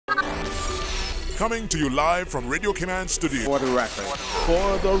Coming to you live from Radio Cayman Studio. For the record.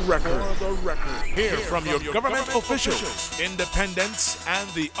 For the record. For the record. Hear from your government officials, independents, and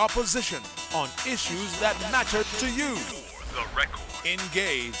the opposition on issues that matter to you. For the record.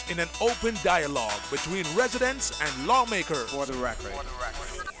 Engage in an open dialogue between residents and lawmakers. For the record. For the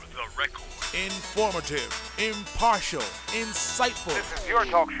record. For the record. Informative, impartial, insightful. This is your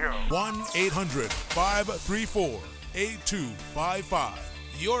talk show. 1-800-534-8255.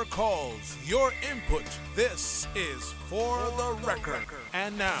 Your calls, your input. This is For the Record.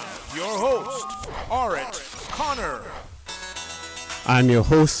 And now, your host, Orit Connor. I'm your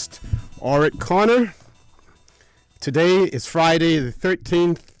host, Orit Connor. Today is Friday, the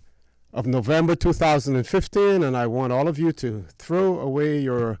 13th of November 2015, and I want all of you to throw away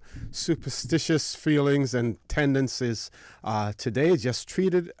your superstitious feelings and tendencies today. Just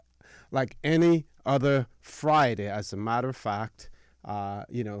treat it like any other Friday. As a matter of fact,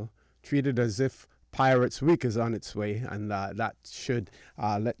 treat it as if Pirates Week is on its way, and that should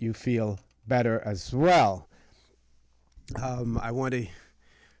let you feel better as well. I want to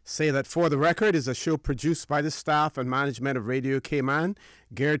say that For the Record is a show produced by the staff and management of Radio Cayman,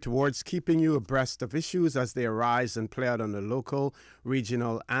 geared towards keeping you abreast of issues as they arise and play out on the local,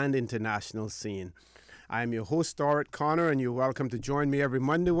 regional, and international scene. I am your host, Orit Connor, and you're welcome to join me every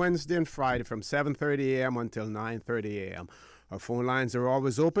Monday, Wednesday, and Friday from 7:30 a.m. until 9:30 a.m. Our phone lines are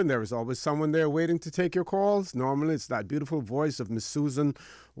always open. There is always someone there waiting to take your calls. Normally, it's that beautiful voice of Miss Susan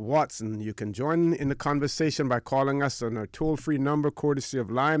Watson. You can join in the conversation by calling us on our toll-free number, courtesy of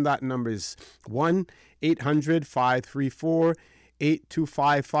Lime. That number is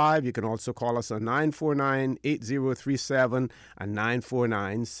 1-800-534-8255. You can also call us on 949-8037 and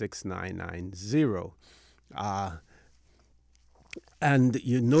 949-6990. And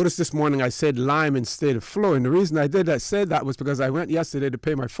you notice this morning I said lime instead of flow. And the reason I said that was because I went yesterday to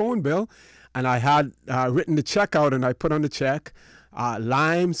pay my phone bill, and I had written the check out, and I put on the check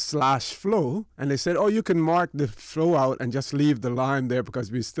lime/flow. And they said, oh, you can mark the flow out and just leave the lime there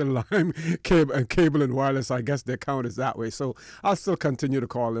because we still lime cable and wireless. I guess they count as that way. So I'll still continue to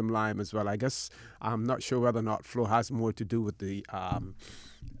call them lime as well. I guess I'm not sure whether or not flow has more to do with the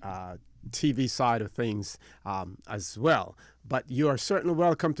TV side of things as well. But you are certainly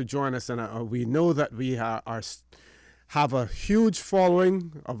welcome to join us, and we know that we have a huge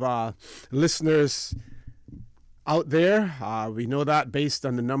following of listeners out there. We know that based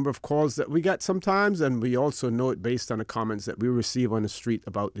on the number of calls that we get sometimes, and we also know it based on the comments that we receive on the street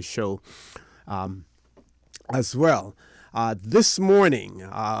about the show as well. This morning,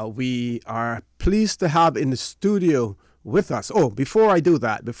 we are pleased to have in the studio with us. Oh, before I do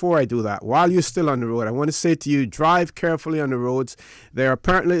that, while you're still on the road, I want to say to you, drive carefully on the roads. There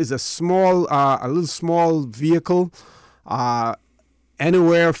apparently is a little small vehicle,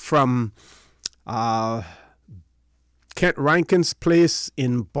 anywhere from Kent Rankin's place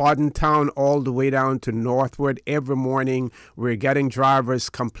in Bordentown all the way down to Northwood. Every morning, we're getting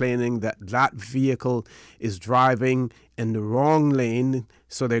drivers complaining that that vehicle is driving in the wrong lane.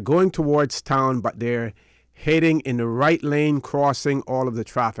 So they're going towards town, but they're heading in the right lane, crossing all of the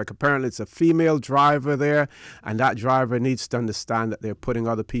traffic. Apparently, it's a female driver there, and that driver needs to understand that they're putting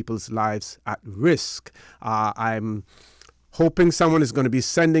other people's lives at risk. I'm hoping someone is going to be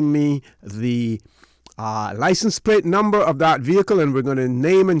sending me the license plate number of that vehicle, and we're going to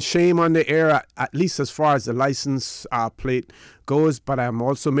name and shame on the air, at least as far as the license plate goes. But I'm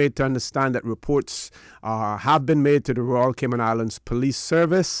also made to understand that reports have been made to the Royal Cayman Islands Police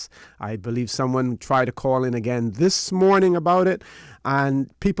Service. I believe someone tried to call in again this morning about it.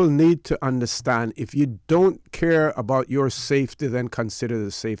 And people need to understand, if you don't care about your safety, then consider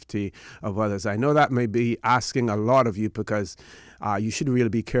the safety of others. I know that may be asking a lot of you, because you should really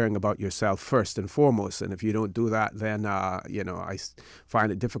be caring about yourself first and foremost. And if you don't do that, then, I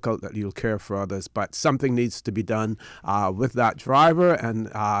find it difficult that you'll care for others. But something needs to be done with that driver. And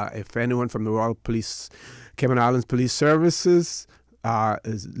if anyone from the Royal Cayman Islands Police Services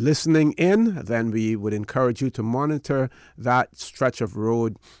is listening in, then we would encourage you to monitor that stretch of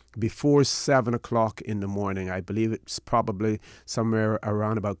road before 7 o'clock in the morning. I believe it's probably somewhere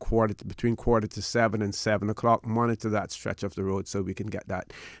around about between 6:45 and 7 o'clock. Monitor that stretch of the road so we can get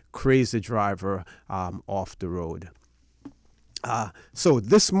that crazy driver off the road. So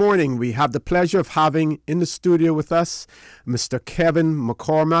this morning we have the pleasure of having in the studio with us Mr. Kevin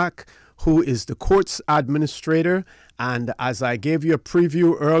McCormack, who is the courts administrator. And as I gave you a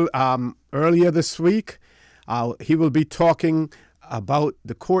preview earlier this week, he will be talking about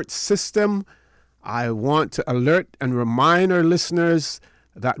the court system. I want to alert and remind our listeners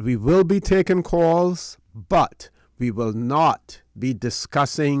that we will be taking calls, but we will not be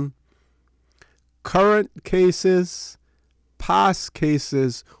discussing current cases, past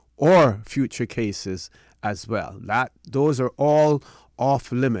cases, or future cases as well. Those are all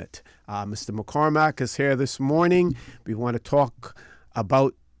off limit. Mr. McCormack is here this morning. We want to talk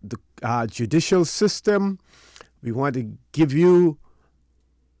about the judicial system. We want to give you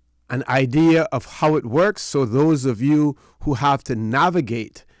an idea of how it works, so those of you who have to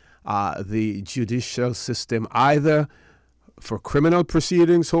navigate the judicial system, either for criminal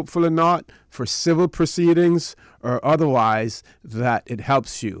proceedings, hopefully not, for civil proceedings, or otherwise, that it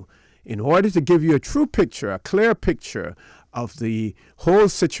helps you. In order to give you a true picture, a clear picture of the whole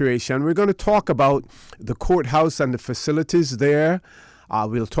situation, we're going to talk about the courthouse and the facilities there.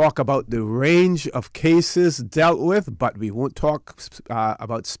 We'll talk about the range of cases dealt with, but we won't talk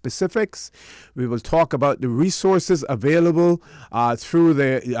about specifics. We will talk about the resources available through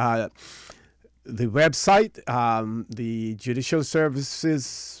the website, the Judicial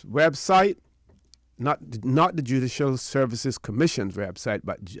Services website, not the Judicial Services Commission's website,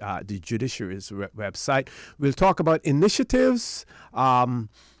 but the Judiciary's website. We'll talk about initiatives.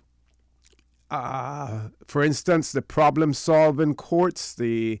 For instance, the problem-solving courts,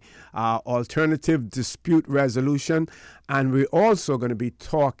 the alternative dispute resolution, and we're also going to be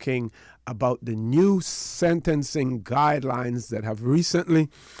talking about the new sentencing guidelines that have recently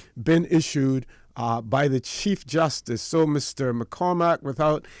been issued by the Chief Justice. So, Mr. McCormack,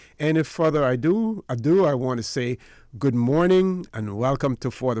 without any further ado, I want to say good morning and welcome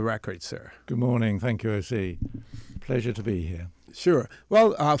to For the Record, sir. Good morning. Thank you, O.C. Pleasure to be here. Sure.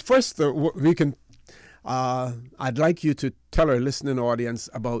 Well, first, I'd like you to tell our listening audience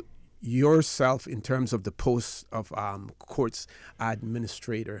about yourself in terms of the post of courts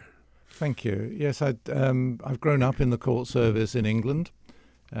administrator. Thank you. Yes, I've grown up in the court service in England.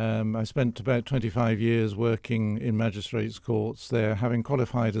 I spent about 25 years working in magistrates' courts there, having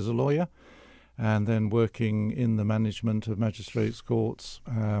qualified as a lawyer, and then working in the management of magistrates' courts,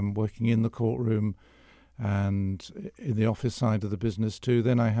 working in the courtroom, and in the office side of the business too.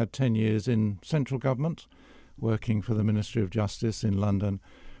 Then I had 10 years in central government, working for the Ministry of Justice in London,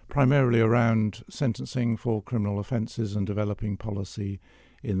 primarily around sentencing for criminal offences and developing policy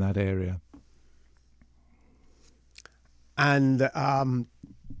in that area. And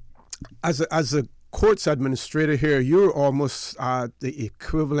as a courts administrator here, you're almost the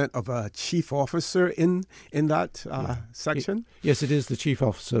equivalent of a chief officer in that section? Yes, it is the chief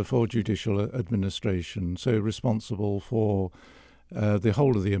officer for judicial administration, so responsible for the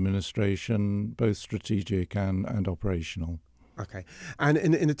whole of the administration, both strategic and operational. Okay. And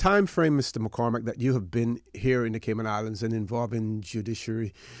in the time frame, Mr. McCormack, that you have been here in the Cayman Islands and involved in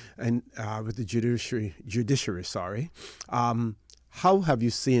judiciary and with the judiciary, how have you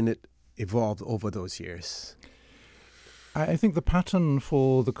seen it evolved over those years? I think the pattern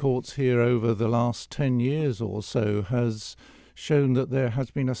for the courts here over the last 10 years or so has shown that there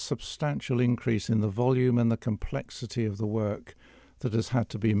has been a substantial increase in the volume and the complexity of the work that has had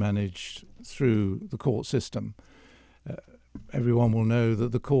to be managed through the court system. Everyone will know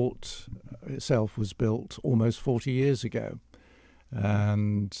that the court itself was built almost 40 years ago.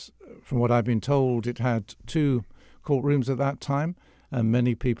 And from what I've been told, it had 2 courtrooms at that time, and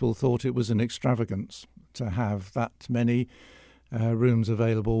many people thought it was an extravagance to have that many rooms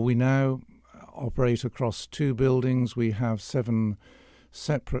available. We now operate across 2 buildings. We have 7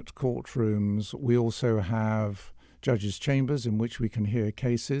 separate courtrooms. We also have judges' chambers in which we can hear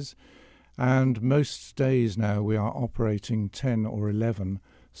cases. And most days now we are operating 10 or 11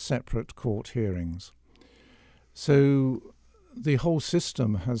 separate court hearings. So the whole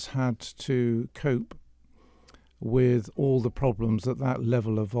system has had to cope with all the problems that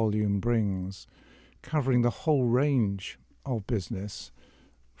level of volume brings, covering the whole range of business,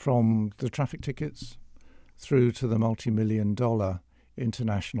 from the traffic tickets through to the multi-million-dollar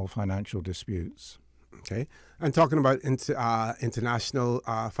international financial disputes. Okay. And talking about international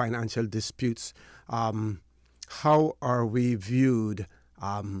financial disputes, how are we viewed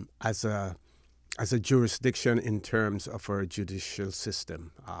as a jurisdiction in terms of our judicial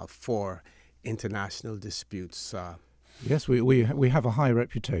system for international disputes? Yes, we have a high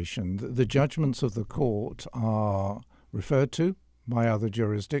reputation. The judgments of the court are referred to by other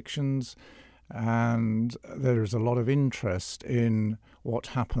jurisdictions, and there is a lot of interest in what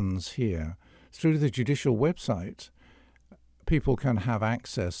happens here. Through the judicial website, people can have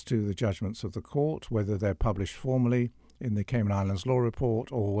access to the judgments of the court, whether they're published formally in the Cayman Islands Law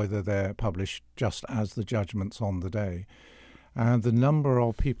Report or whether they're published just as the judgments on the day. And the number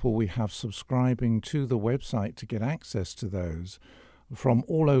of people we have subscribing to the website to get access to those from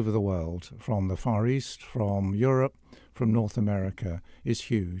all over the world, from the Far East, from Europe, from North America, is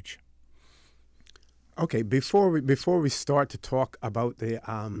huge. Okay, before we start to talk about the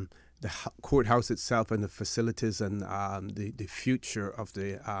courthouse itself and the facilities and the future of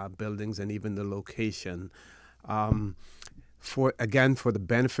the buildings and even the location, for the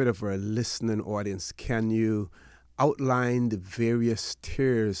benefit of our listening audience, can you outline the various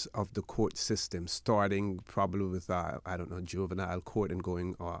tiers of the court system, starting probably with juvenile court and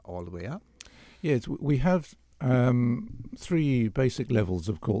going all the way up? Yes, we have three basic levels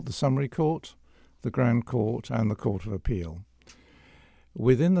of court: the summary court, the Grand Court, and the Court of Appeal.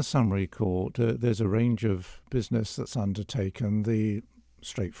 Within the summary court, there's a range of business that's undertaken, the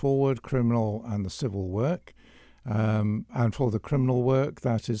straightforward criminal and the civil work. And for the criminal work,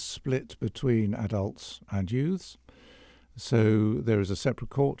 that is split between adults and youths. So there is a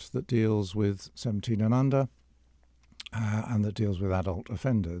separate court that deals with 17 and under and that deals with adult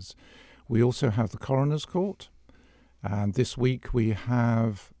offenders. We also have the coroner's court, and this week we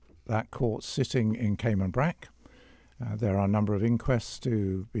have that court sitting in Cayman. There are a number of inquests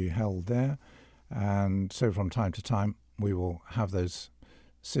to be held there, and so from time to time we will have those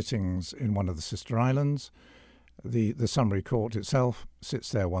sittings in one of the sister islands. The summary court itself sits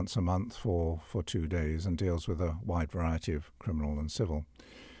there once a month for 2 days and deals with a wide variety of criminal and civil.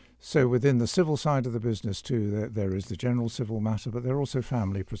 So within the civil side of the business too, there is the general civil matter, but there are also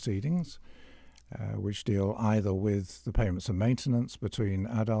family proceedings, which deal either with the payments and maintenance between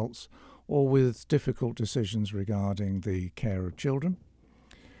adults or with difficult decisions regarding the care of children,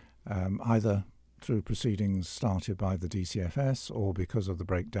 either through proceedings started by the DCFS or because of the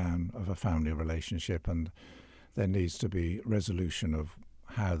breakdown of a family relationship, and there needs to be resolution of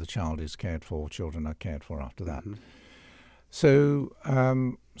how the child is cared for, children are cared for after that. Mm-hmm. So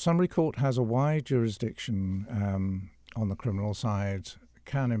summary court has a wide jurisdiction on the criminal side,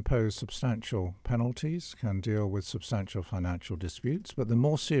 can impose substantial penalties, can deal with substantial financial disputes, but the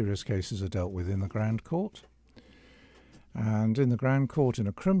more serious cases are dealt with in the Grand Court. And in the Grand Court, in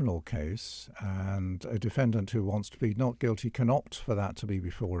a criminal case, and a defendant who wants to plead not guilty can opt for that to be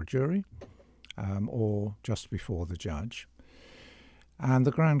before a jury or just before the judge. And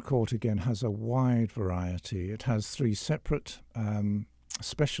the Grand Court, again, has a wide variety. It has three separate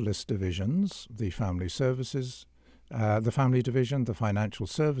specialist divisions: the family services, the family division, the financial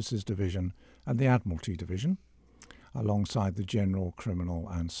services division, and the admiralty division, alongside the general, criminal,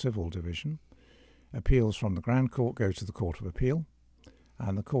 and civil division. Appeals from the Grand Court go to the Court of Appeal,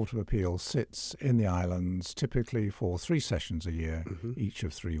 and the Court of Appeal sits in the islands typically for 3 sessions a year, mm-hmm. each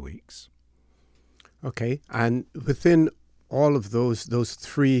of 3 weeks. Okay, and within all of those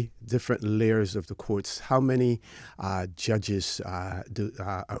 3 different layers of the courts, how many judges are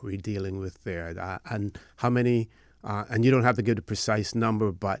we dealing with there, and how many? And you don't have to give the precise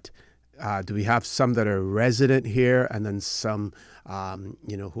number, but do we have some that are resident here and then some,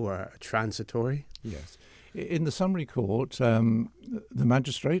 who are transitory? Yes. In the summary court, the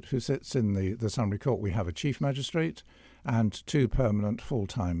magistrate who sits in the summary court, we have a chief magistrate and 2 permanent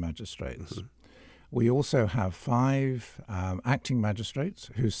full-time magistrates. Mm-hmm. We also have 5 acting magistrates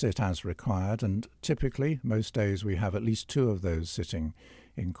who sit as required, and typically, most days, we have at least 2 of those sitting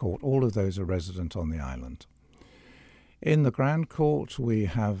in court. All of those are resident on the island. In the Grand Court, we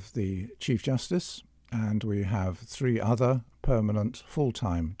have the Chief Justice, and we have 3 other permanent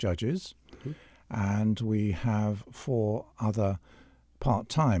full-time judges, mm-hmm. and we have 4 other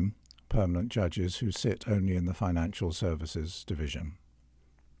part-time permanent judges who sit only in the Financial Services Division.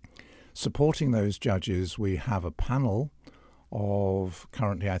 Supporting those judges, we have a panel of,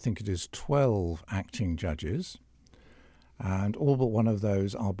 currently I think it is 12 acting judges, and all but one of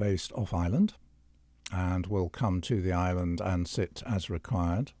those are based off island and will come to the island and sit as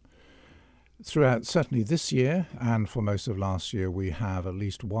required. Throughout certainly this year and for most of last year, we have at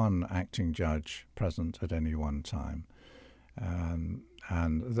least 1 acting judge present at any one time,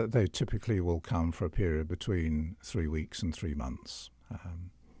 and they typically will come for a period between 3 weeks and 3 months.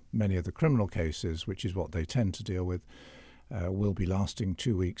 Many of the criminal cases, which is what they tend to deal with, will be lasting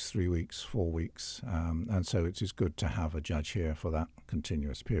 2 weeks, 3 weeks, 4 weeks, and so it is good to have a judge here for that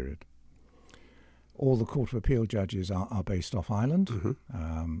continuous period. All the Court of Appeal judges are based off island.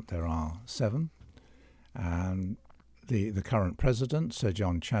 Mm-hmm. There are 7, and the current president, Sir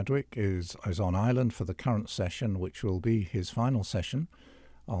John Chadwick, is on island for the current session, which will be his final session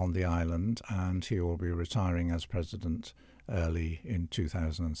on the island, and he will be retiring as president early in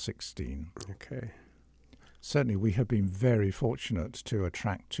 2016. Okay. Certainly we have been very fortunate to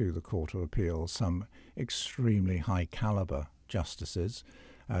attract to the Court of Appeal some extremely high caliber justices,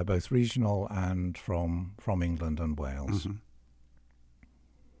 both regional and from England and Wales. Mm-hmm.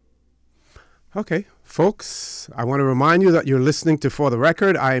 Okay, Folks, I want to remind you that you're listening to For the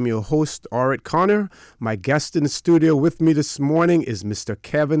Record. I am your host, Orrit Connor. My guest in the studio with me this morning is Mr.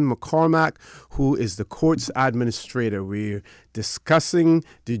 Kevin McCormack, who is the court's administrator. We're discussing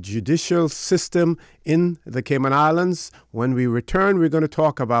the judicial system in the Cayman Islands. When we return, we're going to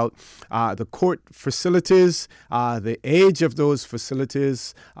talk about the court facilities, the age of those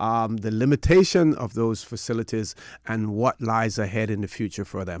facilities, the limitation of those facilities, and what lies ahead in the future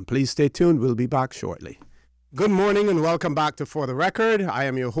for them. Please stay tuned. We'll be back shortly. Good morning and welcome back to For the Record. I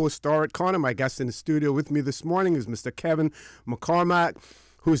am your host, Orrit Connor. My guest in the studio with me this morning is Mr. Kevin McCormack,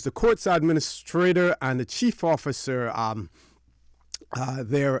 who is the court's administrator and the chief officer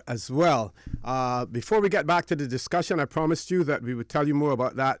there as well. Before we get back to the discussion, I promised you that we would tell you more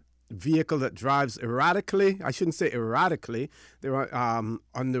about that vehicle that drives erratically. I shouldn't say erratically. They're on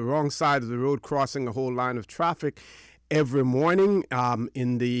the wrong side of the road, crossing a whole line of traffic every morning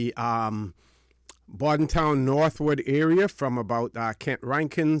in the Bordentown Northward area from about Kent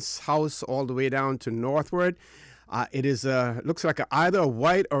Rankin's house all the way down to Northward. It is looks like either a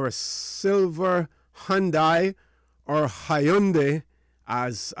white or a silver Hyundai or Hyundai,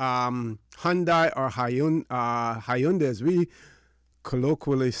 as Hyundai or Hyundai as we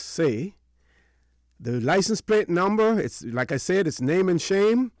colloquially say. The license plate number, it's like I said, it's name and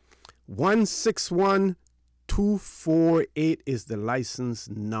shame. 161248 is the license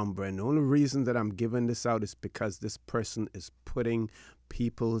number. And the only reason that I'm giving this out is because this person is putting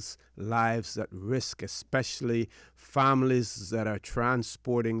people's lives at risk, especially families that are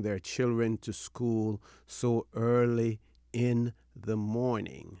transporting their children to school so early in the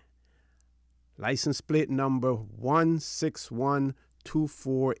morning. License plate number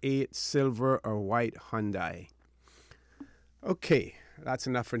 161248, silver or white Hyundai. Okay, that's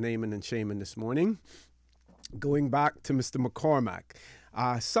enough for naming and shaming this morning. Going back to Mr. McCormack.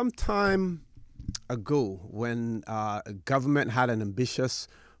 Some time ago, when government had an ambitious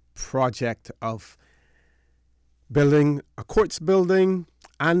project of building a courts building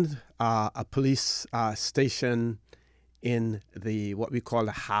and a police station in the what we call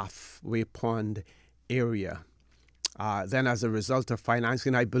the halfway pond area. Then as a result of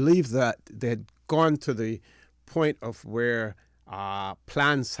financing, I believe that they had gone to the point of where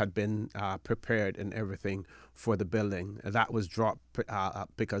plans had been prepared and everything for the building. That was dropped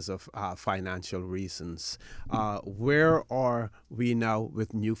because of financial reasons. Where are we now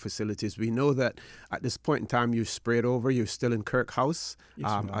with new facilities? We know that at this point in time you're spread over. You're still in Kirk House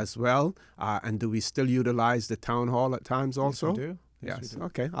as well. And do we still utilize the town hall at times also? Yes, we do. Yes.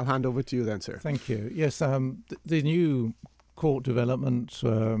 Okay. I'll hand over to you then, sir. Thank you. Yes, the new court development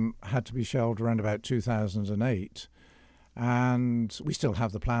had to be shelved around about 2008. And we still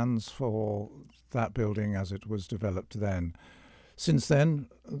have the plans for that building as it was developed then. Since then,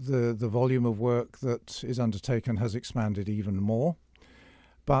 the volume of work that is undertaken has expanded even more.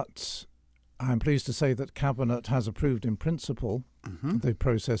 But I'm pleased to say that Cabinet has approved in principle the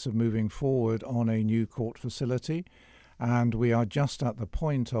process of moving forward on a new court facility. And we are just at the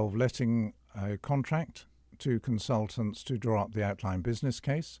point of letting a contract to consultants to draw up the outline business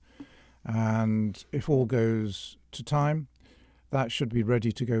case. And if all goes to time, that should be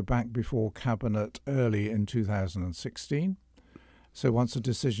ready to go back before Cabinet early in 2016. So once a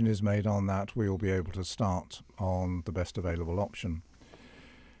decision is made on that, we will be able to start on the best available option.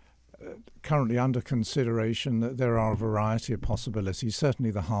 Currently under consideration, there are a variety of possibilities.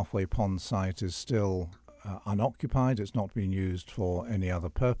 Certainly the halfway pond site is still unoccupied. It's not being used for any other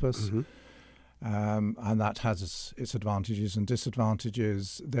purpose. And that has its advantages and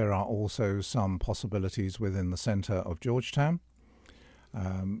disadvantages. There are also some possibilities within the centre of Georgetown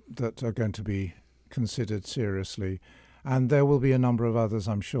that are going to be considered seriously. And there will be a number of others,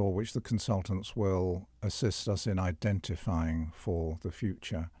 I'm sure, which the consultants will assist us in identifying for the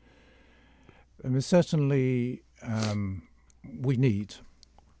future. And certainly we need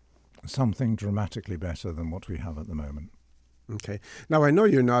something dramatically better than what we have at the moment. Okay. Now, I know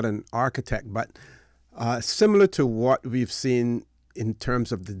you're not an architect, but similar to what we've seen in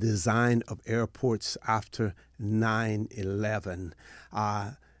terms of the design of airports after 9/11,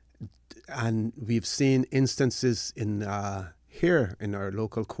 and we've seen instances in here in our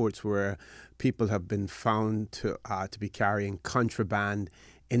local courts where people have been found to be carrying contraband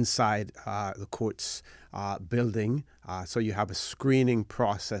inside the court's building. So you have a screening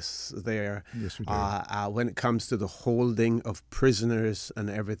process there. Yes, we do. When it comes to the holding of prisoners and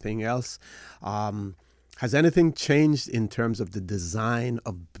everything else. Has anything changed in terms of the design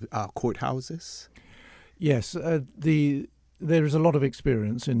of courthouses? Yes, there is a lot of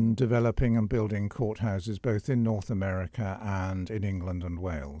experience in developing and building courthouses both in North America and in England and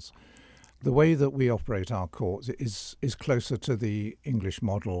Wales. the way that we operate our courts is closer to the English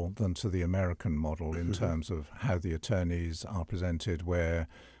model than to the American model in terms of how the attorneys are presented, where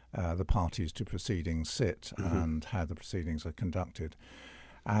the parties to proceedings sit, and how the proceedings are conducted.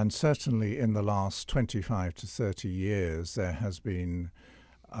 And certainly in the last 25 to 30 years, there has been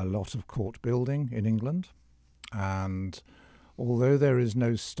a lot of court building in England. And although there is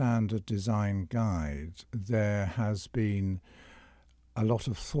no standard design guide, there has been a lot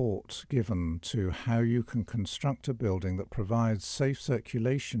of thought given to how you can construct a building that provides safe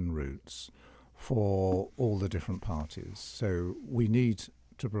circulation routes for all the different parties. So we need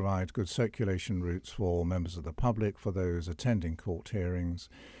to provide good circulation routes for members of the public, for those attending court hearings.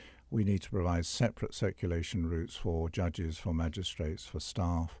 We need to provide separate circulation routes for judges, for magistrates, for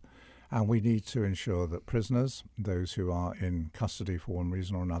staff. And we need to ensure that prisoners, those who are in custody for one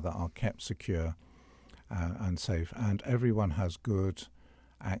reason or another, are kept secure and safe. And everyone has good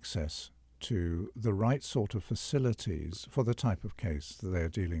access to the right sort of facilities for the type of case that they're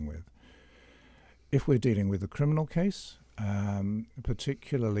dealing with. If we're dealing with a criminal case,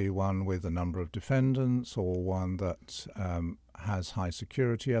 particularly one with a number of defendants or one that has high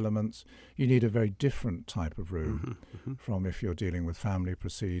security elements, you need a very different type of room from if you're dealing with family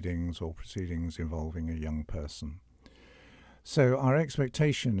proceedings or proceedings involving a young person. So our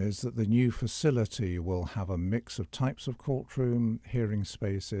expectation is that the new facility will have a mix of types of courtroom, hearing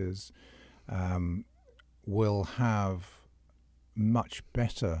spaces, will have much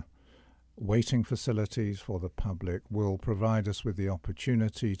better waiting facilities for the public, will provide us with the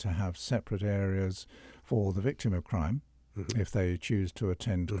opportunity to have separate areas for the victim of crime if they choose to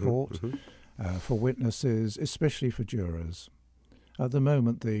attend court, for witnesses, especially for jurors. At the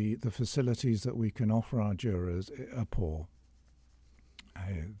moment, the facilities that we can offer our jurors are poor.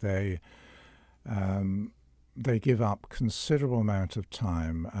 They give up considerable amount of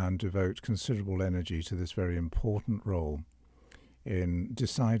time and devote considerable energy to this very important role in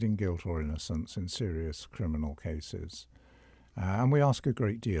deciding guilt or innocence in serious criminal cases. And we ask a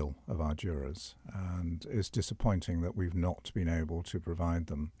great deal of our jurors, and it's disappointing that we've not been able to provide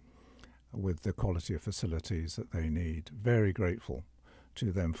them with the quality of facilities that they need. Very grateful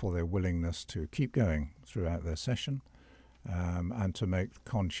to them for their willingness to keep going throughout their session and to make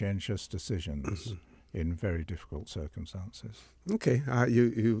conscientious decisions in very difficult circumstances. Okay,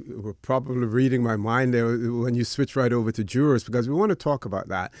 you were probably reading my mind there when you switch right over to jurors, because we want to talk about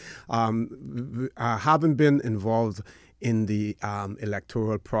that. Having been involved in the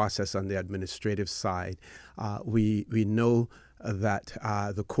electoral process on the administrative side, we know that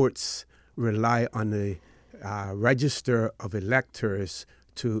the courts rely on the register of electors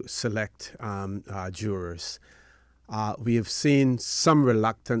to select jurors. We have seen some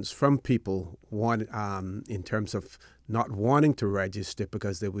reluctance from people in terms of not wanting to register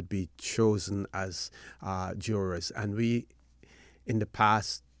because they would be chosen as jurors. And we, in the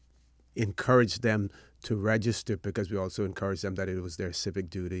past, encouraged them to register because we also encouraged them that it was their civic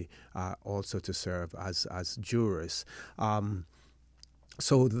duty also to serve as jurors.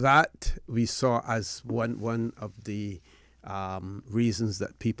 So that we saw as one of the reasons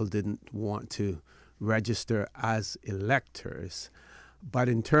that people didn't want to register as electors. But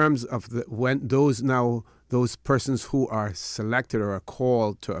in terms of those persons who are selected or are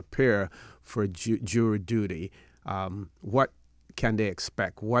called to appear for jury duty, what can they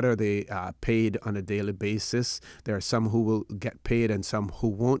expect? What are they paid on a daily basis? There are some who will get paid and some who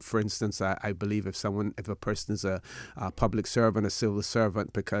won't. For instance, I believe if a person is a public servant, a civil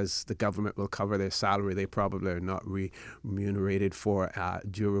servant, because the government will cover their salary, they probably are not remunerated for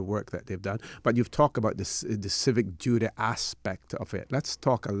jury work that they've done. But you've talked about the civic duty aspect of it. Let's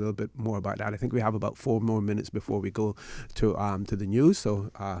talk a little bit more about that. I think we have about 4 more minutes before we go to the news. So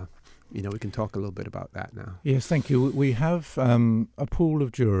we can talk a little bit about that now. Yes, thank you. We have a pool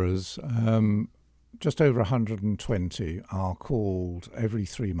of jurors. Just over 120 are called every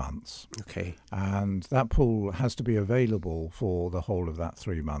 3 months. Okay. And that pool has to be available for the whole of that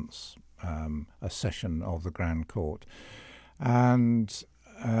 3 months, a session of the Grand Court. And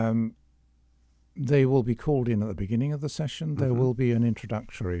they will be called in at the beginning of the session. There will be an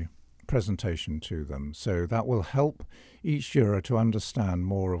introductory presentation to them. So that will help each juror to understand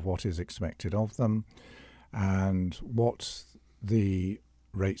more of what is expected of them and what the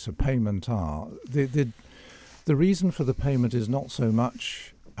rates of payment are. The reason for the payment is not so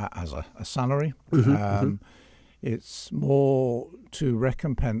much as a salary. It's more to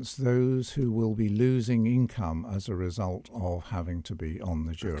recompense those who will be losing income as a result of having to be on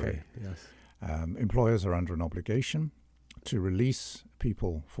the jury. Okay. Yes. Employers are under an obligation to release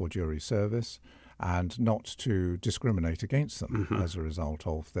people for jury service and not to discriminate against them as a result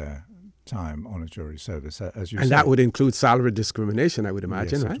of their time on a jury service, as you and say. that would include salary discrimination, I would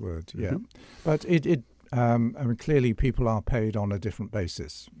imagine, yes, right? It would, yeah. But I mean, clearly people are paid on a different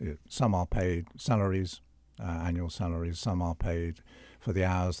basis. Some are paid salaries, annual salaries. Some are paid for the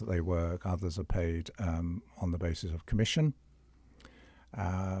hours that they work. Others are paid on the basis of commission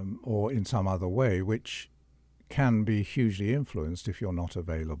or in some other way, which can be hugely influenced if you're not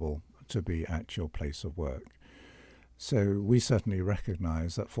available to be at your place of work. So we certainly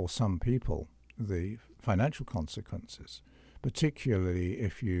recognize that for some people, the financial consequences, particularly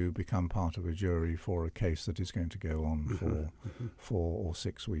if you become part of a jury for a case that is going to go on for 4 or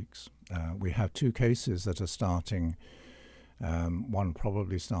 6 weeks. We have 2 cases that are starting, one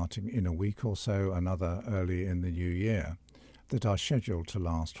probably starting in a week or so, another early in the new year, that are scheduled to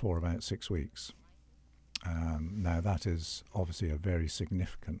last for about 6 weeks. Now that is obviously a very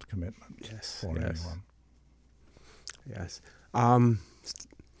significant commitment for anyone. Yes.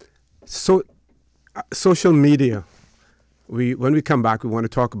 So social media. When we come back, we want to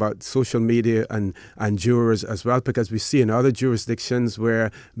talk about social media and jurors as well, because we see in other jurisdictions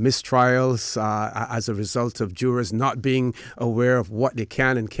where mistrials as a result of jurors not being aware of what they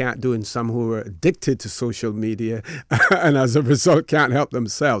can and can't do, and some who are addicted to social media and as a result can't help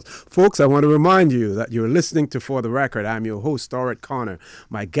themselves. Folks, I want to remind you that you're listening to For the Record. I'm your host, Dorrit Connor.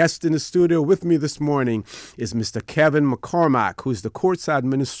 My guest in the studio with me this morning is Mr. Kevin McCormack, who's the courts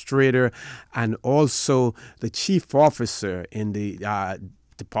administrator and also the chief officer in the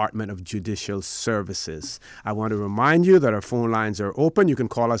Department of Judicial Services. I want to remind you that our phone lines are open. You can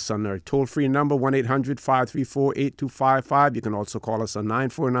call us on our toll-free number, 1-800-534-8255. You can also call us on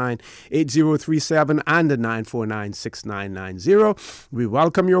 949-8037 and the 949-6990. We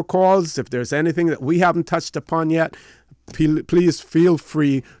welcome your calls. If there's anything that we haven't touched upon yet, please feel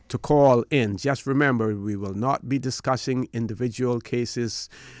free to call in. Just remember, we will not be discussing individual cases,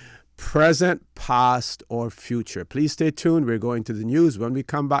 present, past, or future. Please stay tuned. We're going to the news. When we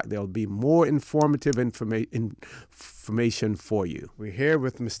come back, there'll be more informative information for you. We're here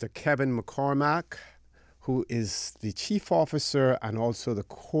with Mr. Kevin McCormack, who is the chief officer and also the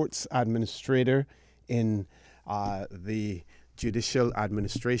courts administrator in the Judicial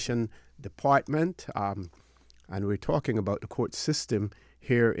Administration Department. And we're talking about the court system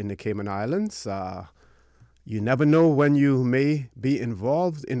here in the Cayman Islands. You never know when you may be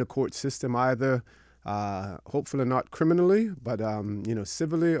involved in the court system, either hopefully not criminally, but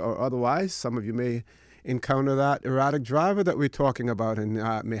civilly or otherwise. Some of you may encounter that erratic driver that we're talking about and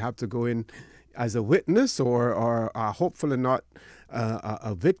may have to go in as a witness or hopefully not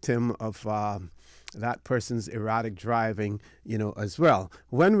a victim of that person's erratic driving, as well.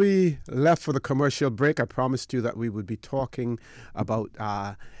 When we left for the commercial break, I promised you that we would be talking about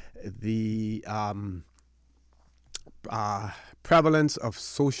the prevalence of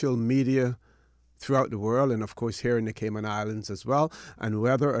social media throughout the world, and of course here in the Cayman Islands as well, and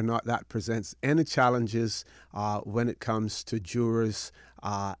whether or not that presents any challenges when it comes to jurors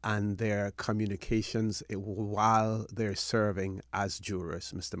and their communications while they're serving as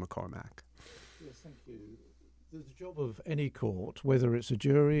jurors. Mr. McCormack. Yes, thank you. The job of any court, whether it's a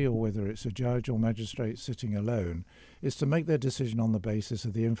jury or whether it's a judge or magistrate sitting alone, is to make their decision on the basis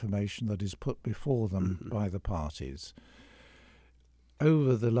of the information that is put before them by the parties.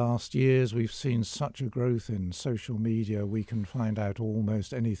 Over the last years, we've seen such a growth in social media, we can find out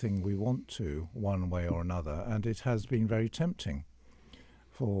almost anything we want to, one way or another, and it has been very tempting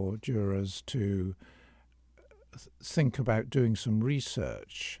for jurors to think about doing some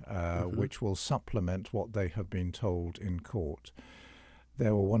research which will supplement what they have been told in court.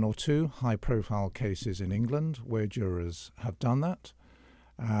 There were 1 or 2 high-profile cases in England where jurors have done that,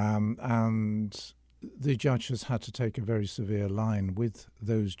 and the judge has had to take a very severe line with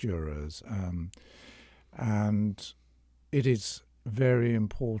those jurors, and it is very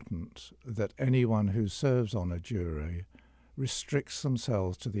important that anyone who serves on a jury restricts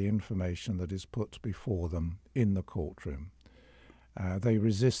themselves to the information that is put before them in the courtroom. They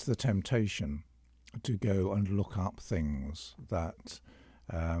resist the temptation to go and look up things that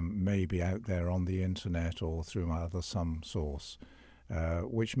may be out there on the internet or through some source,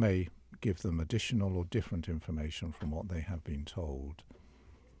 which may give them additional or different information from what they have been told.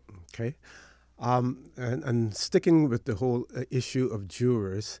 Okay. And sticking with the whole issue of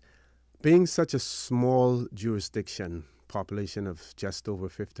jurors, being such a small jurisdiction, population of just over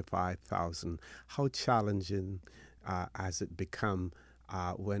 55,000, how challenging has it become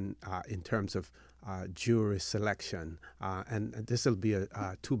when in terms of jury selection? And this will be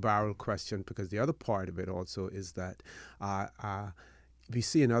a two-barrel question, because the other part of it also is that we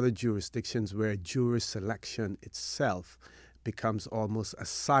see in other jurisdictions where jury selection itself becomes almost a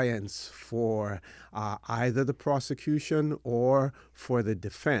science for either the prosecution or for the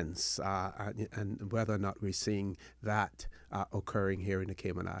defense, and whether or not we're seeing that occurring here in the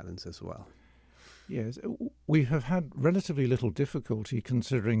Cayman Islands as well. Yes, we have had relatively little difficulty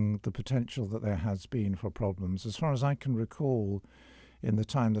considering the potential that there has been for problems. As far as I can recall, in the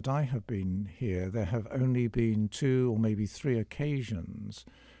time that I have been here, there have only been 2 or maybe 3 occasions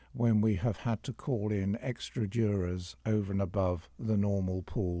when we have had to call in extra jurors over and above the normal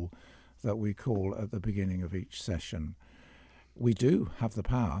pool that we call at the beginning of each session. We do have the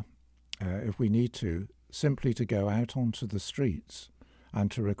power, if we need to, simply to go out onto the streets and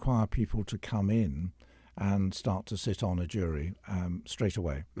to require people to come in and start to sit on a jury straight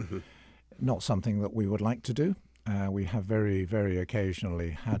away. Mm-hmm. Not something that we would like to do. We have very, very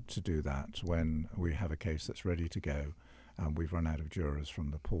occasionally had to do that when we have a case that's ready to go and we've run out of jurors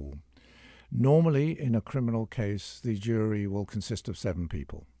from the pool. Normally, in a criminal case, the jury will consist of 7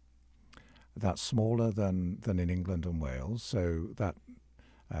 people. That's smaller than in England and Wales, so that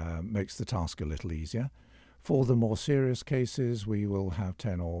makes the task a little easier. For the more serious cases, we will have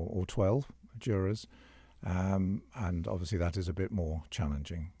 10 or 12 jurors, and obviously that is a bit more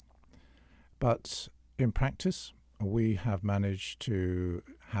challenging. But in practice, we have managed to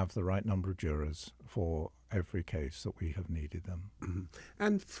have the right number of jurors for every case that we have needed them. Mm-hmm.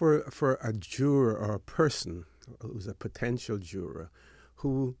 And for a juror or a person who's a potential juror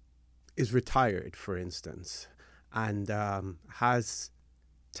who is retired, for instance, and has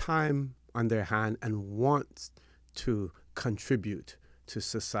time on their hand and wants to contribute to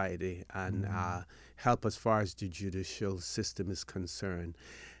society and help as far as the judicial system is concerned,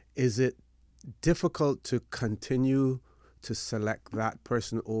 is it difficult to continue to select that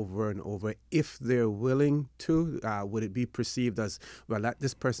person over and over if they're willing to? Would it be perceived as, well, that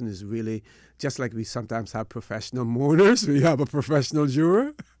this person is really, just like we sometimes have professional mourners, we have a professional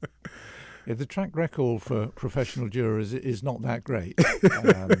juror? Yeah, the track record for professional jurors is not that great.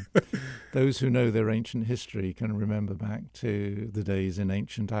 Those who know their ancient history can remember back to the days in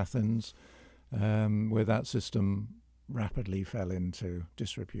ancient Athens where that system rapidly fell into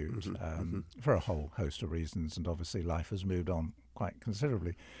disrepute for a whole host of reasons, and obviously life has moved on quite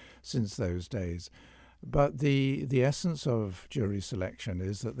considerably since those days. But the essence of jury selection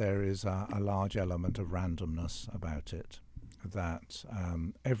is that there is a large element of randomness about it, that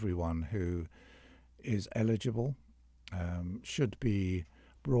everyone who is eligible should be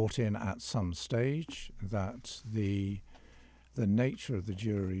brought in at some stage, that the nature of the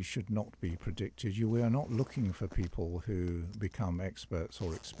jury should not be predicted. We are not looking for people who become experts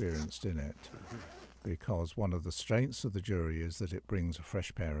or experienced in it, because one of the strengths of the jury is that it brings a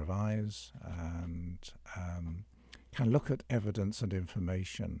fresh pair of eyes and can look at evidence and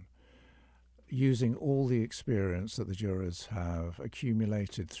information using all the experience that the jurors have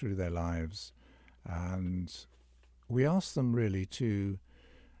accumulated through their lives. And we ask them really to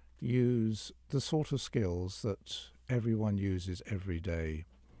use the sort of skills that everyone uses every day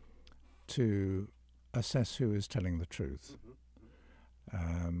to assess who is telling the truth,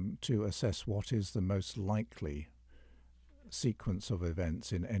 to assess what is the most likely sequence of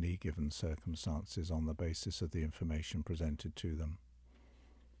events in any given circumstances on the basis of the information presented to them.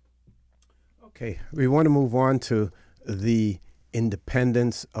 Okay, we want to move on to the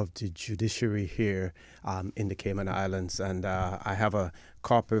independence of the judiciary here in the Cayman Islands. And I have a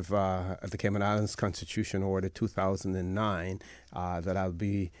copy of the Cayman Islands Constitution Order 2009 that I'll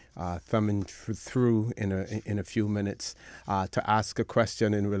be thumbing through in a few minutes to ask a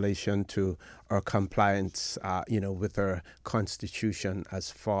question in relation to our compliance, with our Constitution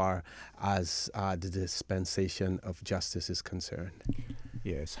as far as the dispensation of justice is concerned.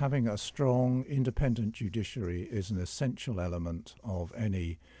 Yes, having a strong, independent judiciary is an essential element of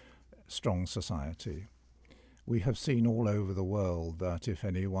any strong society. We have seen all over the world that if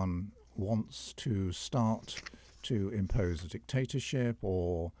anyone wants to start to impose a dictatorship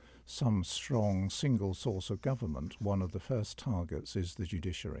or some strong single source of government, one of the first targets is the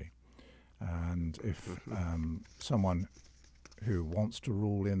judiciary. And if someone who wants to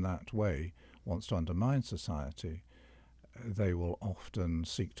rule in that way wants to undermine society, they will often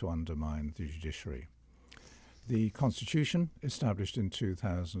seek to undermine the judiciary. The Constitution, established in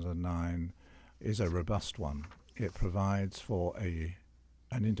 2009, is a robust one. It provides for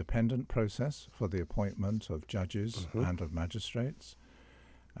an independent process for the appointment of judges and of magistrates.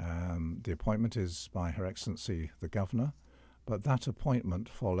 The appointment is by Her Excellency the Governor, but that appointment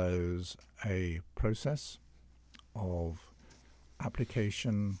follows a process of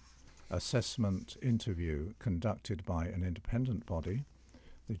application, assessment, interview conducted by an independent body,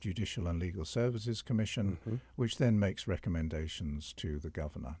 the Judicial and Legal Services Commission, which then makes recommendations to the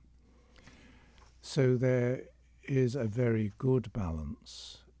governor. So there is a very good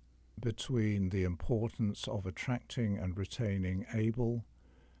balance between the importance of attracting and retaining able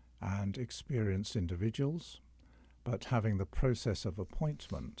and experienced individuals, but having the process of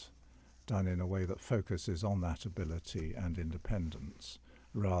appointment done in a way that focuses on that ability and independence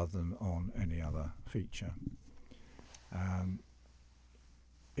rather than on any other feature.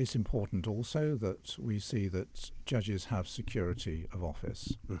 It's important also that we see that judges have security of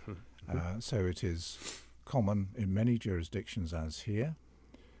office. So it is common in many jurisdictions, as here,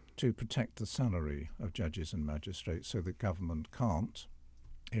 to protect the salary of judges and magistrates so that government can't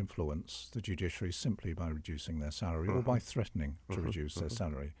influence the judiciary simply by reducing their salary or by threatening to reduce their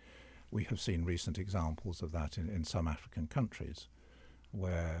salary. We have seen recent examples of that in some African countries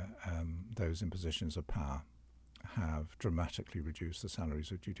where those in positions of power have dramatically reduced the salaries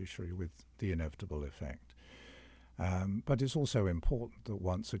of judiciary with the inevitable effect. But it's also important that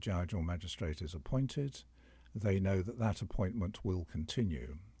once a judge or magistrate is appointed, they know that that appointment will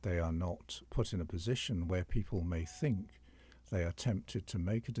continue. They are not put in a position where people may think they are tempted to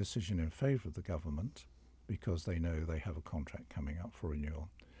make a decision in favour of the government because they know they have a contract coming up for renewal.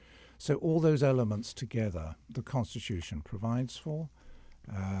 So all those elements together, the Constitution provides for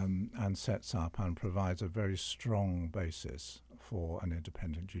and sets up and provides a very strong basis for an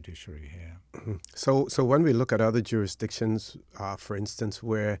independent judiciary here. So when we look at other jurisdictions, for instance,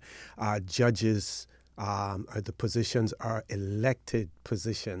 where judges the positions are elected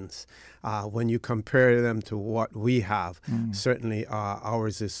positions, when you compare them to what we have, certainly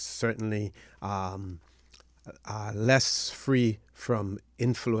ours is certainly less free from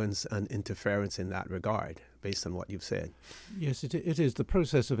influence and interference in that regard, based on what you've said. Yes, it is. The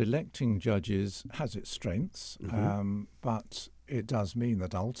process of electing judges has its strengths, but it does mean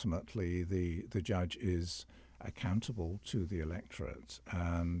that ultimately the judge is accountable to the electorate.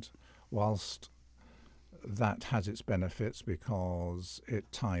 And whilst that has its benefits because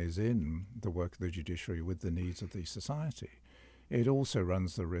it ties in the work of the judiciary with the needs of the society, it also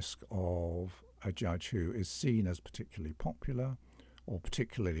runs the risk of a judge who is seen as particularly popular or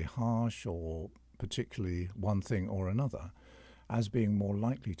particularly harsh or particularly one thing or another as being more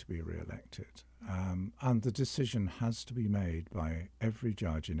likely to be re-elected. And the decision has to be made by every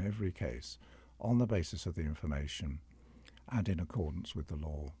judge in every case on the basis of the information and in accordance with the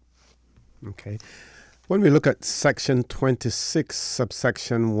law. Okay. When we look at Section 26,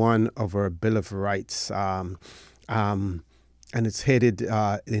 subsection 1 of our Bill of Rights, and it's headed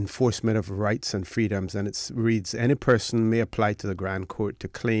Enforcement of Rights and Freedoms, and it reads, any person may apply to the Grand Court to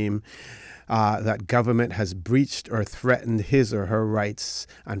claim that government has breached or threatened his or her rights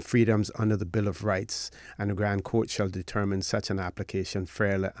and freedoms under the Bill of Rights, and the Grand Court shall determine such an application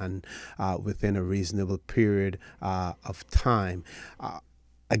fairly and within a reasonable period of time.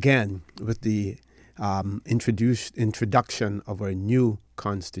 Again, with the introduction of our new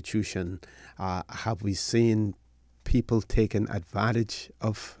Constitution, have we seen people taking advantage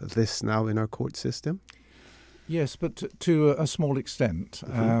of this now in our court system? Yes, but to a small extent.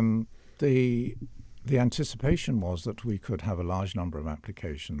 The anticipation was that we could have a large number of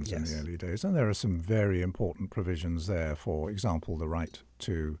applications in the early days, and there are some very important provisions there. For example, the right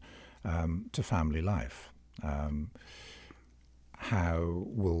to family life. How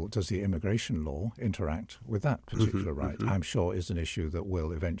does the immigration law interact with that particular right? I'm sure is an issue that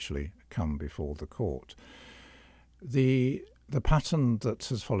will eventually come before the court. The pattern that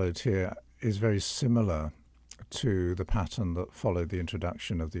has followed here is very similar to the pattern that followed the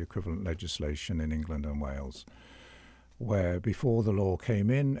introduction of the equivalent legislation in England and Wales, where before the law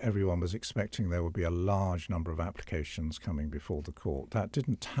came in, everyone was expecting there would be a large number of applications coming before the court. That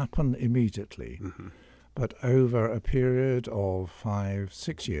didn't happen immediately, but over a period of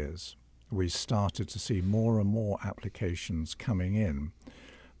 5-6 years, we started to see more and more applications coming in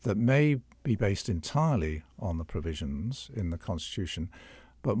that may be based entirely on the provisions in the Constitution,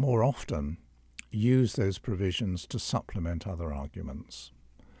 but more often use those provisions to supplement other arguments.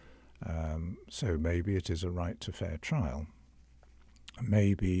 So maybe it is a right to fair trial.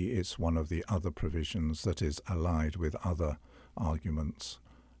 Maybe it's one of the other provisions that is allied with other arguments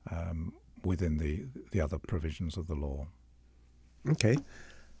within the other provisions of the law. Okay.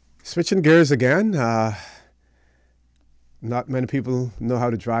 Switching gears again, not many people know how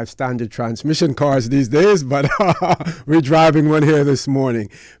to drive standard transmission cars these days, but we're driving one here this morning.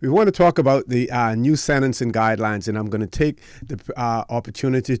 We want to talk about the new sentencing guidelines, and I'm going to take the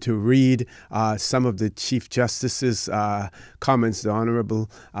opportunity to read some of the Chief Justice's comments, the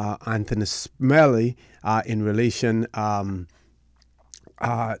Honorable Anthony Smelly, in relation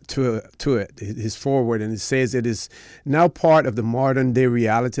to it, his foreword, and it says it is now part of the modern day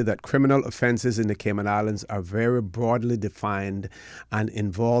reality that criminal offenses in the Cayman Islands are very broadly defined and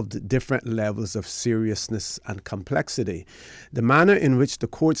involved different levels of seriousness and complexity. The manner in which the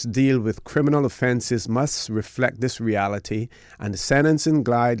courts deal with criminal offenses must reflect this reality, and the sentencing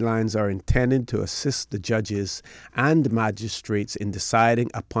guidelines are intended to assist the judges and magistrates in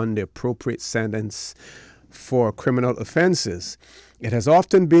deciding upon the appropriate sentence for criminal offenses. It has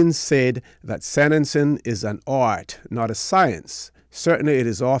often been said that sentencing is an art, not a science. Certainly, it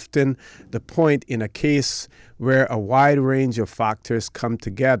is often the point in a case where a wide range of factors come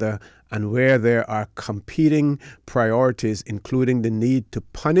together and where there are competing priorities, including the need to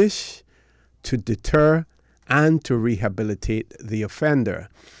punish, to deter, and to rehabilitate the offender.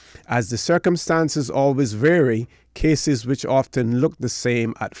 As the circumstances always vary, cases which often look the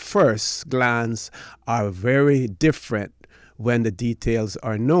same at first glance are very different when the details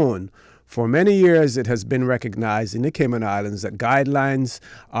are known. For many years, it has been recognized in the Cayman Islands that guidelines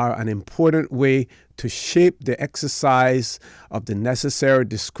are an important way to shape the exercise of the necessary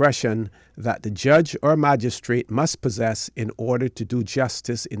discretion that the judge or magistrate must possess in order to do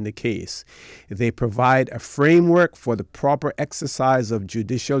justice in the case. They provide a framework for the proper exercise of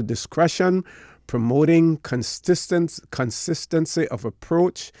judicial discretion, promoting consistency of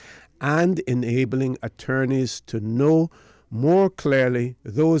approach and enabling attorneys to know more clearly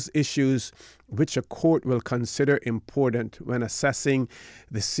those issues which a court will consider important when assessing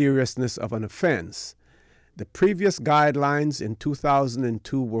the seriousness of an offense. The previous guidelines in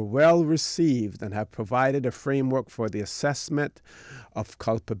 2002 were well received and have provided a framework for the assessment of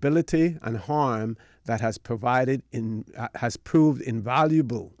culpability and harm that has proved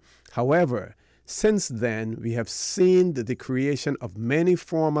invaluable. However, since then, we have seen the creation of many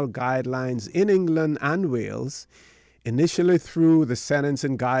formal guidelines in England and Wales, initially through the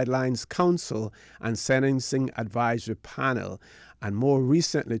Sentencing Guidelines Council and Sentencing Advisory Panel, and more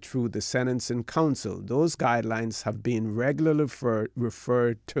recently through the Sentencing Council. Those guidelines have been regularly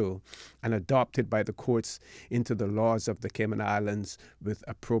referred to and adopted by the courts into the laws of the Cayman Islands with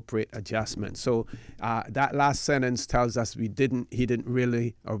appropriate adjustments. So that last sentence tells us we didn't have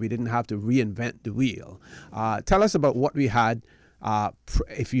to reinvent the wheel. Tell us about what we had,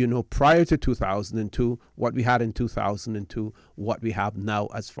 if you know, prior to 2002, what we had in 2002, what we have now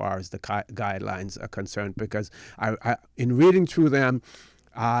as far as the guidelines are concerned, because in reading through them,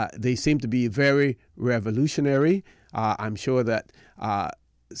 they seem to be very revolutionary. I'm sure that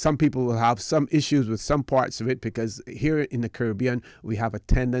some people will have some issues with some parts of it, because here in the Caribbean, we have a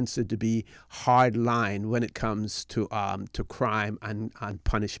tendency to be hard line when it comes to crime and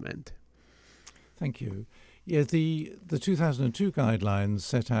punishment. Thank you. Yeah, the 2002 guidelines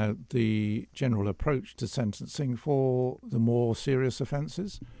set out the general approach to sentencing for the more serious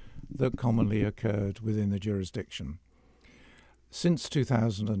offences that commonly occurred within the jurisdiction. Since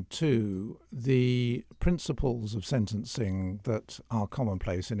 2002, the principles of sentencing that are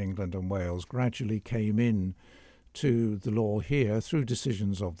commonplace in England and Wales gradually came in to the law here through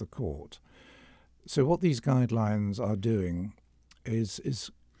decisions of the court. So what these guidelines are doing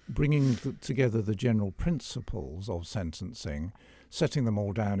is bringing together the general principles of sentencing, setting them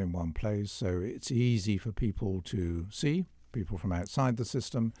all down in one place so it's easy for people to see, people from outside the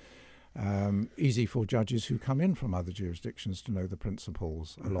system, easy for judges who come in from other jurisdictions to know the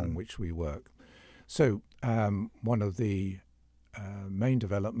principles along which we work. So one of the main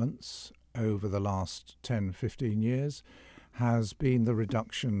developments over the last 10, 15 years has been the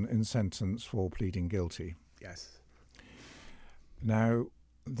reduction in sentence for pleading guilty. Yes. Now,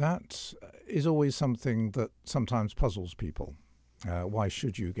 that is always something that sometimes puzzles people. Why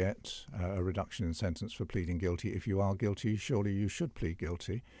should you get a reduction in sentence for pleading guilty? If you are guilty, surely you should plead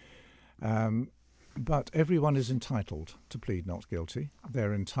guilty. But everyone is entitled to plead not guilty.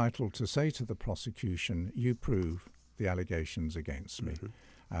 They're entitled to say to the prosecution, you prove the allegations against me.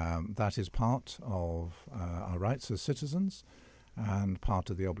 That is part of our rights as citizens and part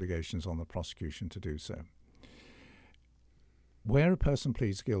of the obligations on the prosecution to do so. Where a person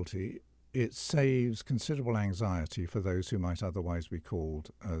pleads guilty, it saves considerable anxiety for those who might otherwise be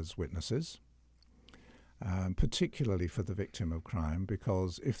called as witnesses, particularly for the victim of crime,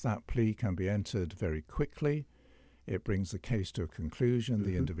 because if that plea can be entered very quickly, it brings the case to a conclusion,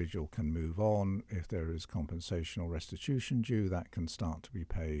 the individual can move on. If there is compensation or restitution due, that can start to be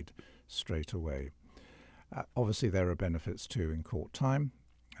paid straight away. Obviously, there are benefits too in court time.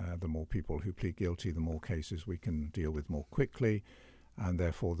 The more people who plead guilty, the more cases we can deal with more quickly, and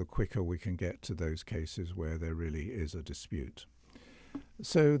therefore the quicker we can get to those cases where there really is a dispute.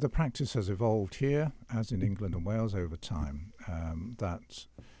 So the practice has evolved here, as in England and Wales, over time. that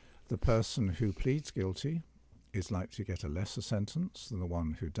the person who pleads guilty is likely to get a lesser sentence than the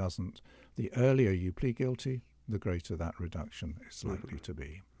one who doesn't. The earlier you plead guilty, the greater that reduction is likely to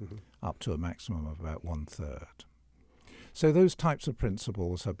be, up to a maximum of about 1/3. So those types of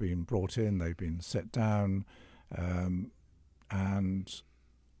principles have been brought in, they've been set down, and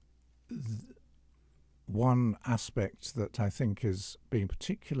one aspect that I think is being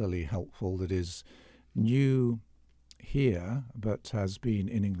particularly helpful, that is new here but has been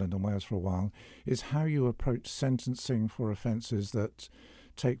in England and Wales for a while, is how you approach sentencing for offences that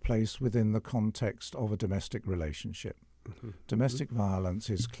take place within the context of a domestic relationship. Domestic violence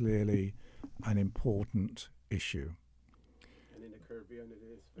is clearly an important issue. And in the Caribbean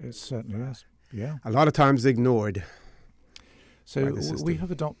It certainly is, yeah. A lot of times ignored. So we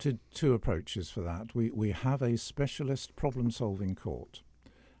have adopted two approaches for that. We have a specialist problem-solving court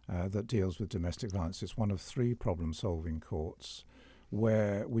that deals with domestic violence. It's one of 3 problem-solving courts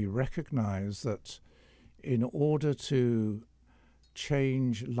where we recognise that in order to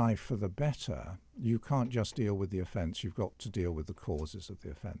change life for the better, you can't just deal with the offence, you've got to deal with the causes of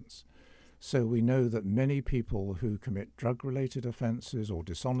the offence. So we know that many people who commit drug-related offences or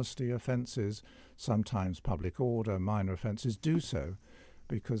dishonesty offences, sometimes public order, minor offences, do so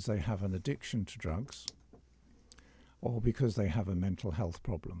because they have an addiction to drugs or because they have a mental health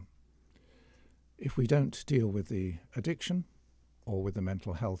problem. If we don't deal with the addiction or with the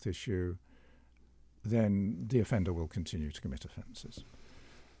mental health issue, then the offender will continue to commit offences.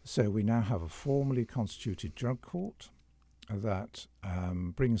 So we now have a formally constituted drug court that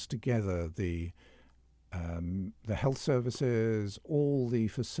brings together the health services, all the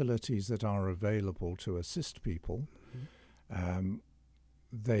facilities that are available to assist people.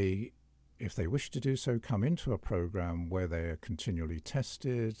 They, if they wish to do so, come into a program where they are continually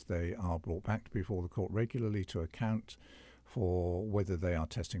tested. They are brought back before the court regularly to account for whether they are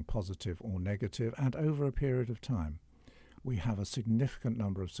testing positive or negative, and over a period of time we have a significant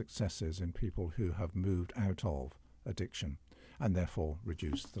number of successes in people who have moved out of addiction and therefore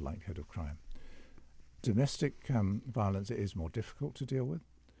reduced the likelihood of crime. Domestic violence is more difficult to deal with,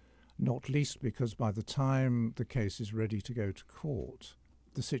 not least because by the time the case is ready to go to court,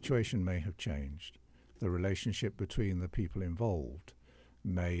 the situation may have changed. The relationship between the people involved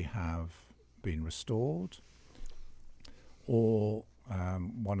may have been restored, or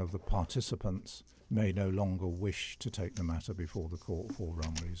one of the participants may no longer wish to take the matter before the court for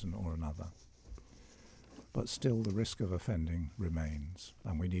one reason or another. But still the risk of offending remains,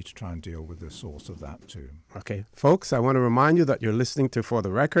 and we need to try and deal with the source of that too. Okay, folks, I want to remind you that you're listening to For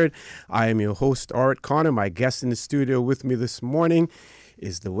the Record. I am your host, Art Connor. My guest in the studio with me this morning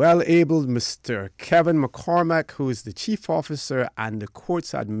is the well-abled Mr. Kevin McCormack, who is the Chief Officer and the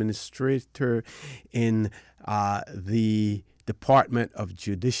Courts Administrator in the Department of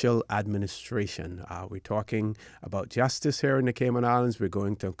Judicial Administration. We're talking about justice here in the Cayman Islands. We're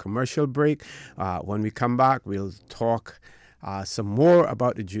going to a commercial break. When we come back, we'll talk some more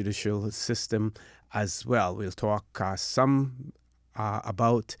about the judicial system as well. We'll talk some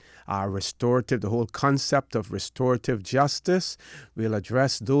about restorative, the whole concept of restorative justice. We'll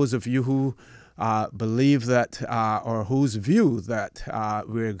address those of you who believe that, or whose view that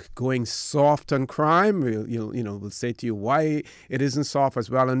we're going soft on crime. We'll say to you why it isn't soft as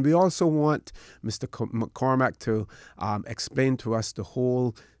well. And we also want Mr. McCormack to explain to us the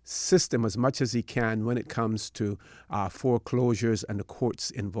whole system as much as he can when it comes to foreclosures and the court's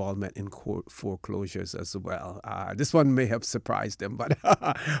involvement in court foreclosures as well. This one may have surprised him, but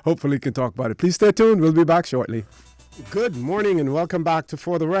hopefully he can talk about it. Please stay tuned. We'll be back shortly. Good morning and welcome back to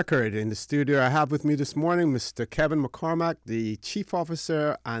For the Record. In the studio I have with me this morning Mr. Kevin McCormack, the Chief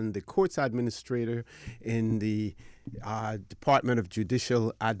Officer and the Courts Administrator in the Department of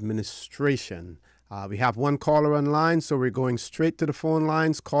Judicial Administration. We have one caller online, so we're going straight to the phone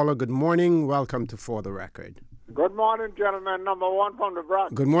lines. Caller, good morning. Welcome to For the Record. Good morning, gentlemen. Number one from the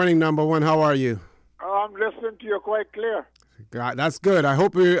Bronx. Good morning, number one. How are you? I'm listening to you quite clear. That's good. I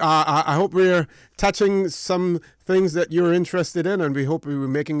hope we're touching some things that you're interested in, and we hope we were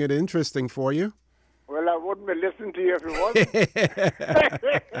making it interesting for you. Well, I wouldn't be listening to you if it wasn't.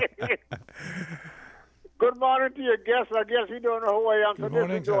 Good morning to your guest. I guess you don't know who I am. Good so morning,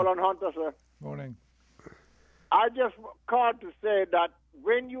 this is Joel Hunter, sir. Morning. I just called to say that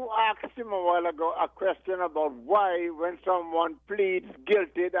when you asked him a while ago a question about why, when someone pleads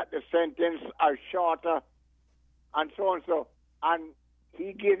guilty, that the sentence are shorter, and so and so, and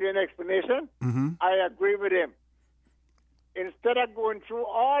he gave you an explanation, I agree with him. Instead of going through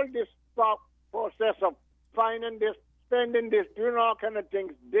all this process of finding this spending this, doing all kind of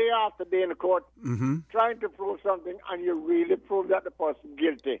things day after day in the court, trying to prove something, and you really prove that the person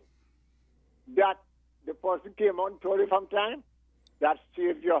guilty. That the person came out and told you from time, that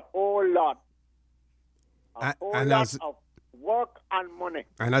saves you a whole lot. A whole lot of work and money.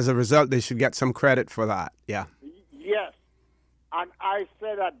 And as a result, they should get some credit for that. Yeah. Yes. And I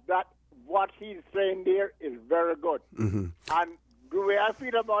say that what he's saying there is very good. And the way I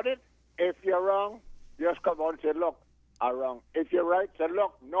feel about it, if you're wrong, just come on and say, look, I'm wrong. If you're right, say,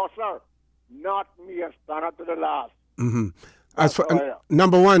 look, no, sir, not me. I stand up to the last. As for,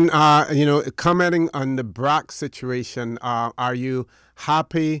 number one, commenting on the BRAC situation, are you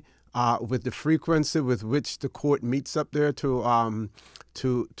happy with the frequency with which the court meets up there to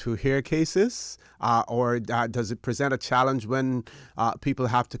hear cases, or does it present a challenge when people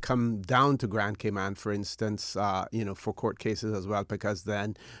have to come down to Grand Cayman, for instance, for court cases as well? Because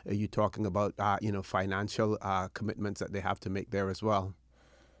then you're talking about financial commitments that they have to make there as well.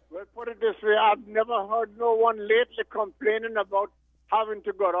 Well, put it this way, I've never heard no one lately complaining about having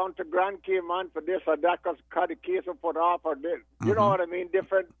to go down to Grand Cayman for this or that because the case will put off or this. You know what I mean?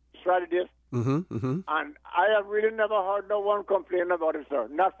 Different strategies. And I have really never heard no one complain about it, sir.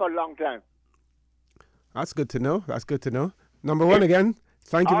 Not for a long time. That's good to know. That's good to know. Number one again,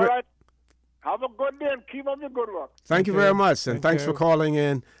 thank you. All right. Have a good day and keep up your good work. Thank you very much, and thanks for calling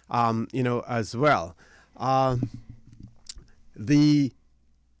in, as well. The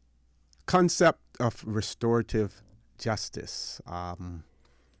concept of restorative justice,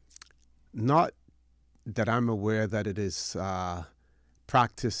 not that I'm aware that it is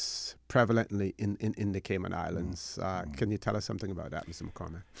practiced prevalently in the Cayman Islands. Can you tell us something about that, Mr.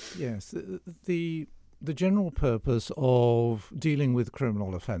 McCormack? Yes. The general purpose of dealing with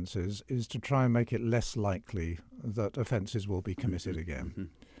criminal offences is to try and make it less likely that offences will be committed again.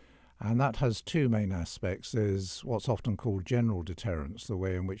 And that has two main aspects. There's what's often called general deterrence, the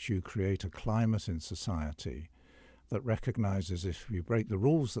way in which you create a climate in society that recognises if you break the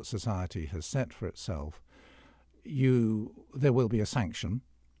rules that society has set for itself, there will be a sanction,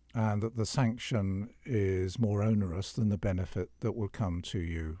 and that the sanction is more onerous than the benefit that will come to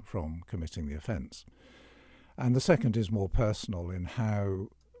you from committing the offence. And the second is more personal in how,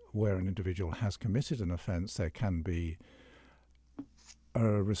 where an individual has committed an offence, there can be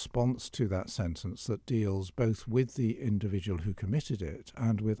a response to that sentence that deals both with the individual who committed it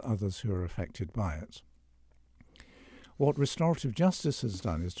and with others who are affected by it. What restorative justice has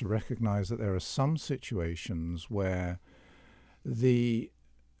done is to recognise that there are some situations where the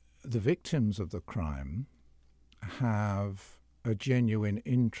victims of the crime have a genuine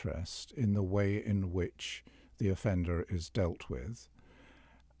interest in the way in which the offender is dealt with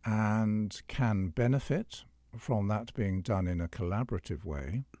and can benefit from that being done in a collaborative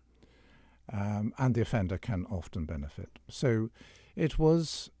way, and the offender can often benefit. So it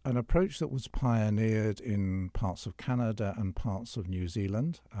was an approach that was pioneered in parts of Canada and parts of New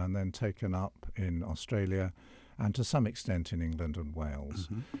Zealand, and then taken up in Australia and to some extent in England and Wales,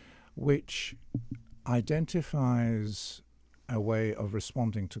 which identifies a way of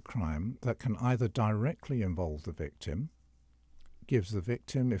responding to crime that can either directly involve the victim, gives the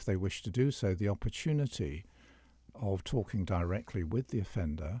victim, if they wish to do so, the opportunity of talking directly with the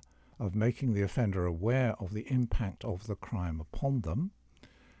offender, of making the offender aware of the impact of the crime upon them,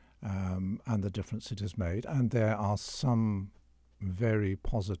 and the difference it has made. And there are some very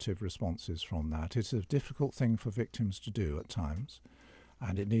positive responses from that. It's a difficult thing for victims to do at times,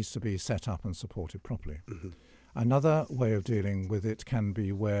 and it needs to be set up and supported properly. Another way of dealing with it can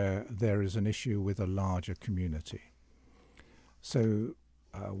be where there is an issue with a larger community. So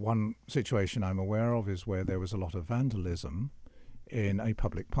one situation I'm aware of is where there was a lot of vandalism in a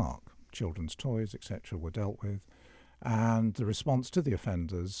public park. Children's toys, etc., were dealt with, and the response to the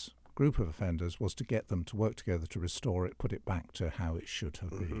group of offenders, was to get them to work together to restore it, put it back to how it should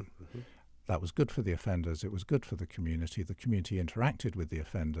have been. That was good for the offenders, it was good for the community. The community interacted with the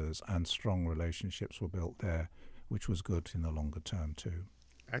offenders, and strong relationships were built there, which was good in the longer term too.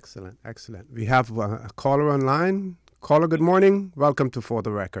 Excellent, excellent. We have a caller online. Caller, good morning. Welcome to For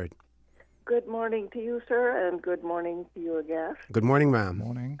the Record. Good morning to you, sir, and good morning to your guest. Good morning, ma'am.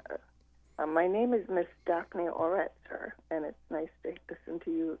 Morning. My name is Miss Daphne Orette, sir, and it's nice to listen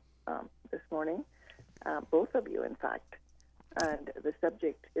to you this morning, both of you, in fact. And the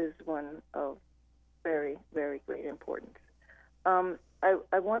subject is one of very, very great importance.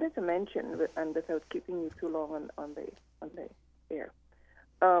 I wanted to mention, and without keeping you too long on the air,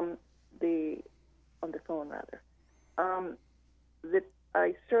 on the phone rather, that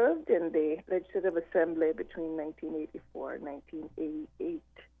I served in the Legislative Assembly between 1984 and 1988.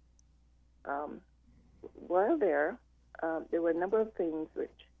 While there, there were a number of things which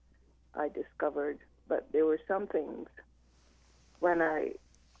I discovered, but there were some things when I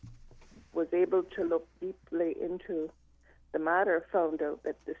was able to look deeply into the matter, found out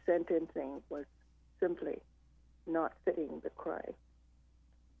that the sentencing was simply not fitting the crime.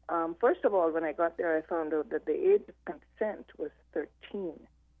 First of all, when I got there, I found out that the age of consent was 13.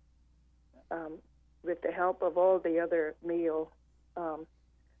 With the help of all the other male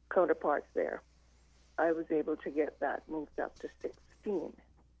counterparts there, I was able to get that moved up to 16.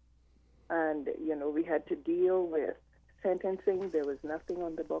 And, we had to deal with sentencing. There was nothing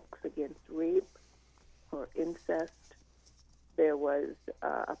on the books against rape or incest. There was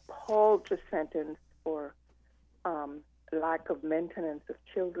a paltry sentence for lack of maintenance of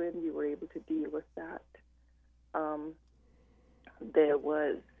children. We were able to deal with that. There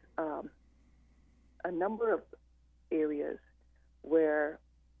was a number of areas where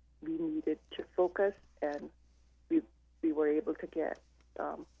we needed to focus, and we were able to get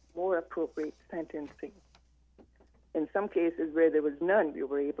more appropriate sentencing. In some cases where there was none, we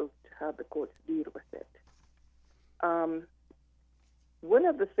were able to have the courts deal with it. One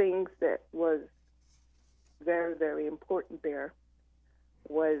of the things that was very, very important there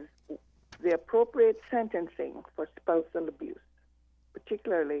was the appropriate sentencing for spousal abuse,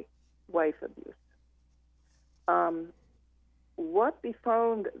 particularly wife abuse. What we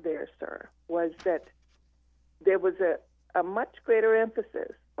found there, sir, was that there was a much greater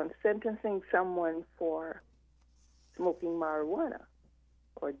emphasis on sentencing someone for smoking marijuana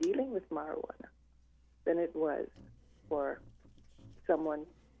or dealing with marijuana than it was for someone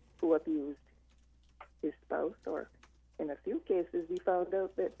who abused his spouse, or in a few cases we found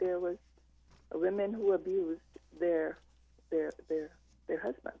out that there was women who abused their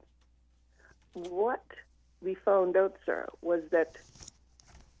husbands. What we found out, sir, was that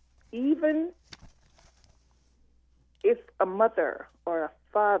even if a mother or a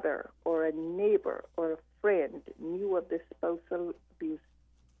father or a neighbor or a friend knew of this spousal abuse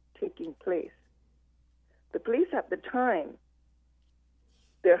taking place, the police at the time,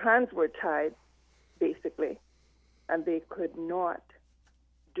 their hands were tied, basically, and they could not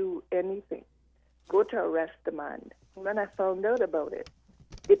do anything, go to arrest the man. When I found out about it,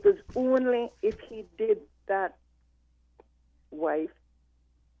 it was only if he did that wife,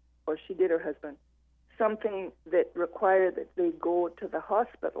 or she did her husband, something that required that they go to the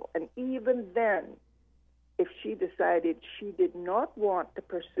hospital. And even then, if she decided she did not want to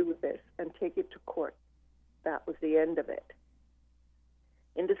pursue this and take it to court, that was the end of it.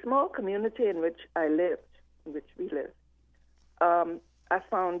 In the small community in which I lived, in which we lived, I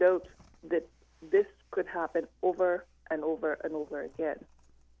found out that this could happen over and over and over again.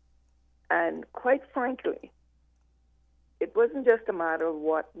 And quite frankly, it wasn't just a matter of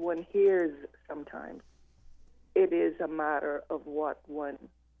what one hears sometimes. It is a matter of what one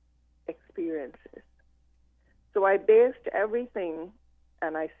experiences. So I based everything,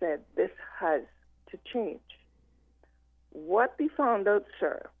 and I said, this has to change. What we found out,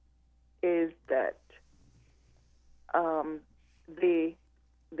 sir, is that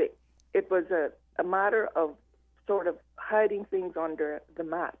it was a matter of sort of hiding things under the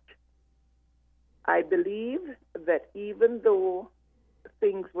mat. I believe that even though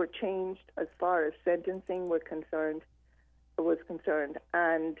things were changed as far as sentencing was concerned,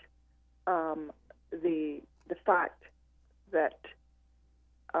 and the fact that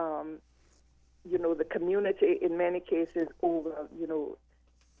the community in many cases over,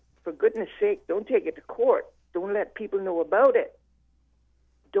 for goodness sake, don't take it to court. Don't let people know about it.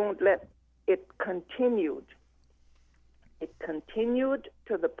 Don't let it continued. It continued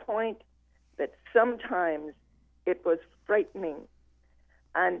to the point that sometimes it was frightening.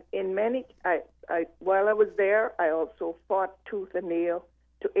 And in many, while I was there, I also fought tooth and nail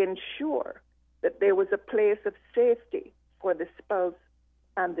to ensure that there was a place of safety for the spouse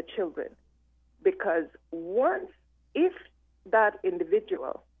and the children. Because if that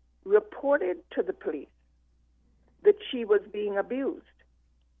individual reported to the police that she was being abused,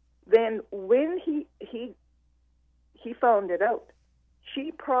 then when he found it out,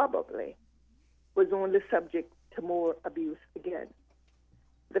 she probably was only subject to more abuse again.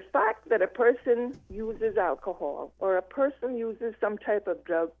 The fact that a person uses alcohol or a person uses some type of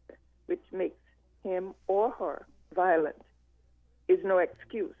drug which makes him or her violent is no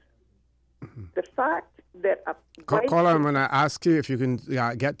excuse. Mm-hmm. The fact that Caller, I'm going to ask you if you can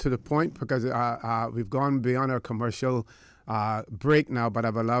get to the point, because we've gone beyond our commercial break now, but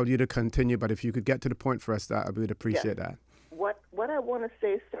I've allowed you to continue. But if you could get to the point for us, I would appreciate that. What I want to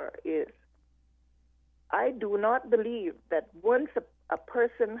say, sir, is I do not believe that once a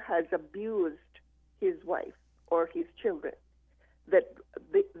person has abused his wife or his children, that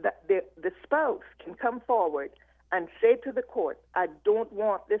the spouse can come forward and say to the court, I don't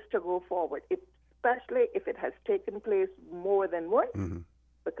want this to go forward, especially if it has taken place more than once,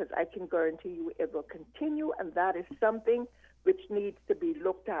 because I can guarantee you it will continue, and that is something which needs to be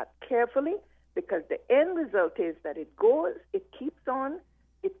looked at carefully, because the end result is that it goes, it keeps on,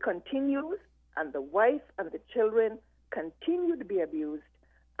 it continues, and the wife and the children continue to be abused,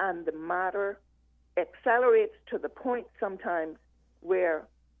 and the matter accelerates to the point sometimes where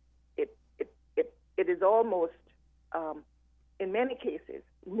it is almost, in many cases,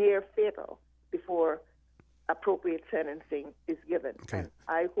 near fatal before appropriate sentencing is given. Okay. And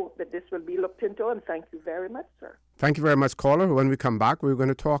I hope that this will be looked into, and thank you very much, sir. Thank you very much, caller. When we come back, we're going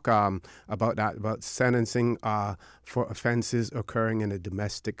to talk about that, about sentencing for offenses occurring in a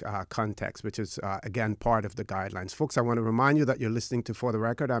domestic context, which is, again, part of the guidelines. Folks, I want to remind you that you're listening to For the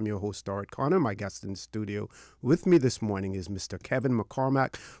Record. I'm your host, Stuart Connor. My guest in the studio with me this morning is Mr. Kevin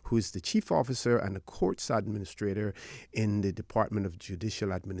McCormack, who is the Chief Officer and the Courts Administrator in the Department of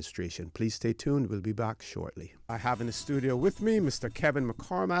Judicial Administration. Please stay tuned. We'll be back shortly. I have in the studio with me Mr. Kevin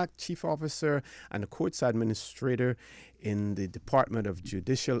McCormack, Chief Officer and the Courts Administrator in the Department of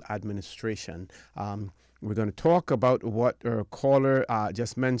Judicial Administration. We're going to talk about what our caller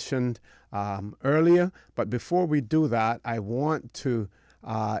just mentioned earlier, but before we do that, I want to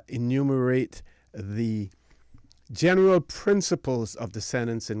enumerate the general principles of the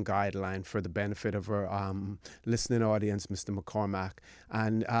sentencing guideline for the benefit of our listening audience, Mr. McCormack.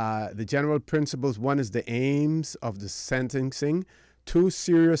 And the general principles: one is the aims of the sentencing; two,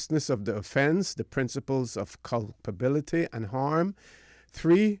 seriousness of the offense, the principles of culpability and harm;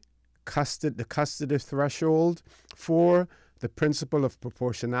 three, the custody threshold; four, the principle of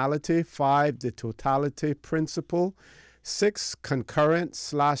proportionality; five, the totality principle; six,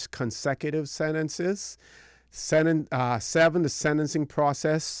 concurrent/consecutive sentences; seven, the sentencing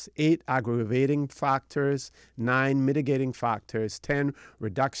process; eight, aggravating factors; nine, mitigating factors; 10,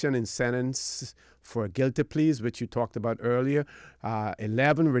 reduction in sentence for guilty pleas, which you talked about earlier;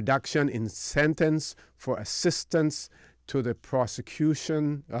 11, reduction in sentence for assistance to the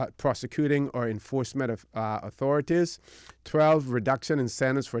prosecuting or enforcement authorities; 12, reduction in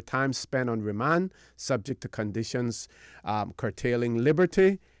sentence for time spent on remand, subject to conditions curtailing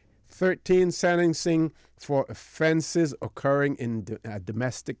liberty; 13, sentencing for offenses occurring in a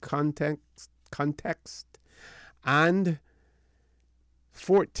domestic context; and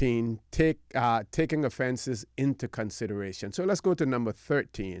 14, taking offenses into consideration. So let's go to number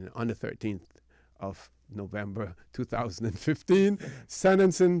 13, on the 13th of November 2015,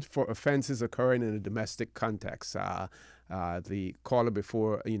 sentencing for offenses occurring in a domestic context. The caller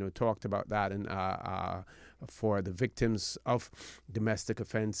before, talked about that, and for the victims of domestic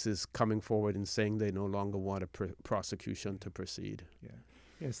offenses coming forward and saying they no longer want a prosecution to proceed. Yeah.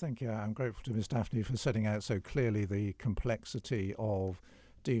 Yes, thank you. I'm grateful to Ms. Daphne for setting out so clearly the complexity of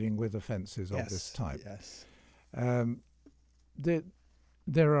dealing with offences of this type. Yes.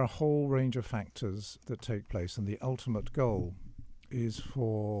 There are a whole range of factors that take place, and the ultimate goal is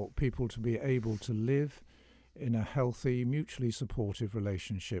for people to be able to live in a healthy, mutually supportive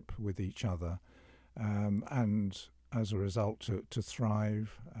relationship with each other, and as a result to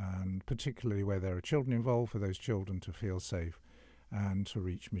thrive, and particularly where there are children involved, for those children to feel safe and to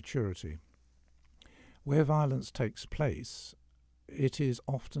reach maturity. Where violence takes place, it is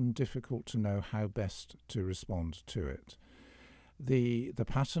often difficult to know how best to respond to it. The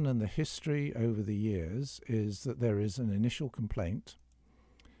pattern and the history over the years is that there is an initial complaint,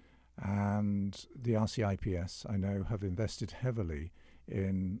 and the RCIPS, I know, have invested heavily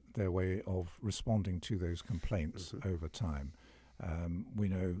in their way of responding to those complaints over time. We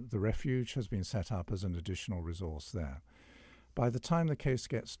know the refuge has been set up as an additional resource there. By the time the case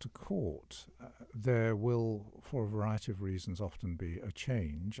gets to court, there will, for a variety of reasons, often be a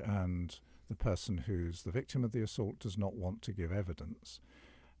change, and the person who's the victim of the assault does not want to give evidence.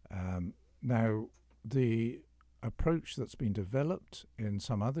 Now, the approach that's been developed in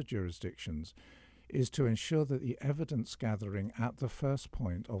some other jurisdictions is to ensure that the evidence gathering at the first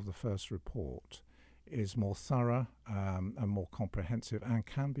point of the first report is more thorough and more comprehensive, and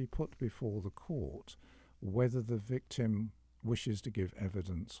can be put before the court whether the victim wishes to give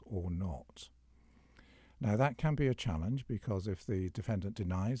evidence or not. Now, that can be a challenge, because if the defendant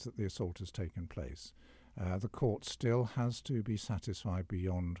denies that the assault has taken place, the court still has to be satisfied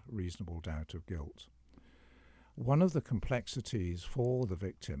beyond reasonable doubt of guilt. One of the complexities for the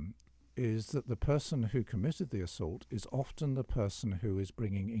victim is that the person who committed the assault is often the person who is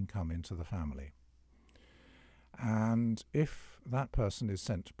bringing income into the family. And if that person is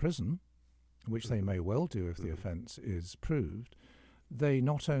sent to prison, which they may well do if the offence is proved, they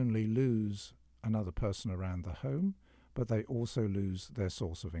not only lose another person around the home, but they also lose their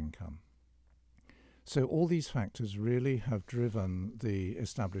source of income. So all these factors really have driven the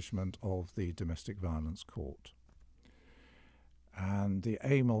establishment of the Domestic Violence Court. And the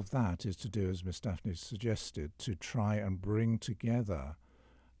aim of that is to do, as Ms. Daphne suggested, to try and bring together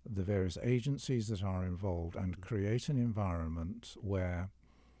the various agencies that are involved and create an environment where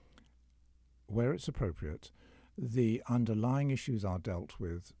it's appropriate, the underlying issues are dealt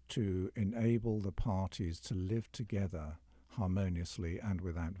with to enable the parties to live together harmoniously and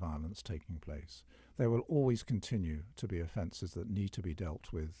without violence taking place. There will always continue to be offences that need to be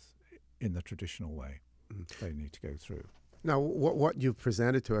dealt with in the traditional way. They need to go through. Now, what you've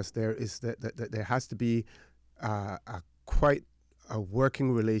presented to us there is that there has to be quite a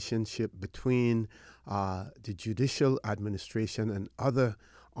working relationship between the judicial administration and other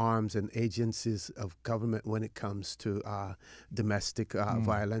arms and agencies of government when it comes to domestic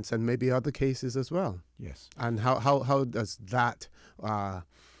violence and maybe other cases as well. Yes. And how does that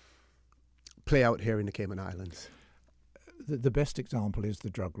play out here in the Cayman Islands? The best example is the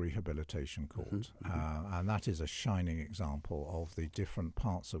Drug Rehabilitation Court, and that is a shining example of the different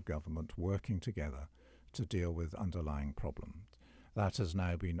parts of government working together to deal with underlying problems. That has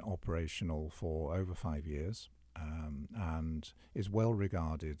now been operational for over 5 years and is well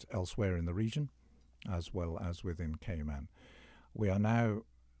regarded elsewhere in the region as well as within Cayman. We are now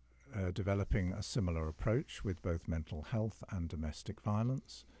developing a similar approach with both mental health and domestic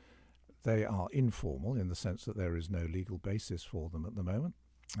violence. They are informal in the sense that there is no legal basis for them at the moment,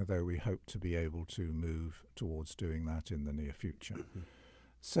 although we hope to be able to move towards doing that in the near future.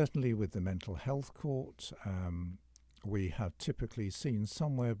 Certainly with the mental health court, we have typically seen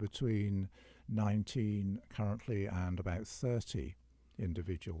somewhere between 19 currently and about 30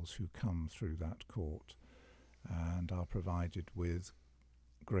 individuals who come through that court and are provided with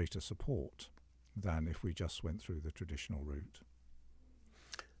greater support than if we just went through the traditional route.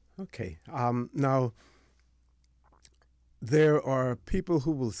 Okay. Now, there are people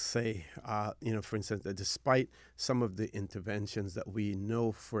who will say, for instance, that despite some of the interventions that we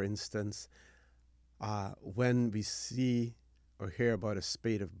know, for instance, when we see or hear about a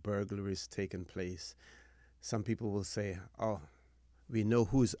spate of burglaries taking place, some people will say, oh, we know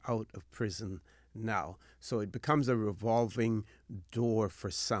who's out of prison now. So it becomes a revolving door for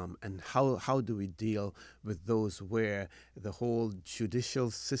some. And how do we deal with those where the whole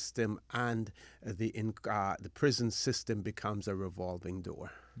judicial system and the prison system becomes a revolving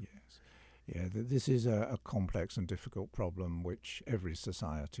door? Yes. Yeah, this is a complex and difficult problem which every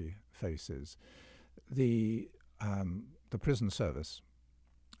society faces. The prison service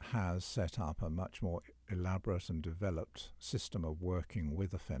has set up a much more elaborate and developed system of working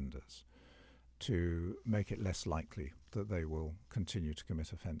with offenders to make it less likely that they will continue to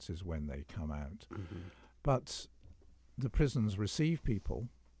commit offences when they come out. But the prisons receive people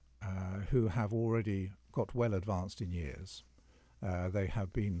who have already got well advanced in years. They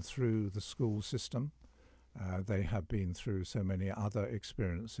have been through the school system. They have been through so many other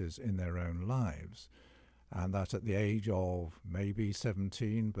experiences in their own lives, and that at the age of maybe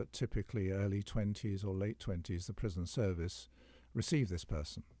 17, but typically early 20s or late 20s, the prison service receive this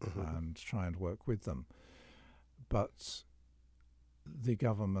person and try and work with them. But the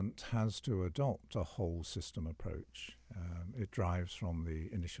government has to adopt a whole system approach. It drives from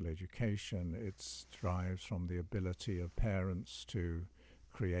the initial education, it drives from the ability of parents to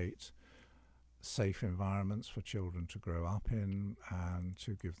create safe environments for children to grow up in and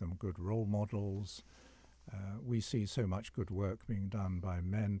to give them good role models. We see so much good work being done by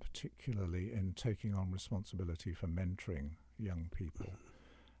men, particularly in taking on responsibility for mentoring young people.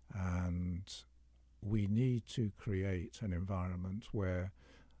 And we need to create an environment where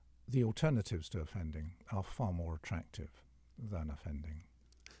the alternatives to offending are far more attractive than offending.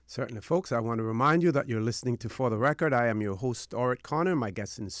 Certainly, folks. I want to remind you that you're listening to For the Record. I am your host, Orrit Connor. My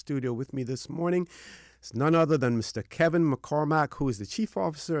guest in the studio with me this morning is none other than Mr. Kevin McCormack, who is the Chief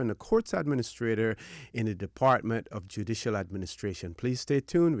Officer and the Courts Administrator in the Department of Judicial Administration. Please stay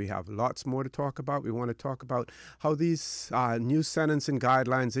tuned. We have lots more to talk about. We want to talk about how these new sentencing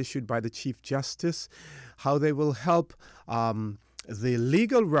guidelines issued by the Chief Justice, how they will help the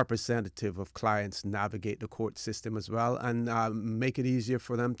legal representative of clients navigate the court system as well and make it easier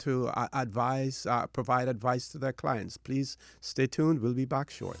for them to provide advice to their clients. Please stay tuned. We'll be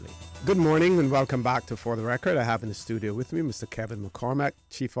back shortly. Good morning and welcome back to For the Record. I have in the studio with me Mr. Kevin McCormack,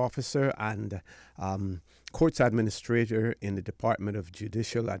 Chief Officer and Courts Administrator in the Department of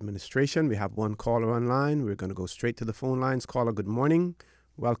Judicial Administration. We have one caller online. We're going to go straight to the phone lines. Caller, good morning.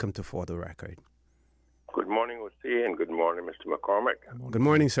 Welcome to For the Record. Good morning, O.C., and good morning, Mr. McCormick. Good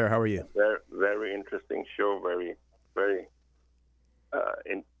morning, sir. How are you? Very, very interesting show. Very, very,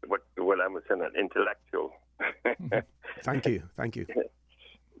 what I would say, an intellectual. Thank you. Thank you.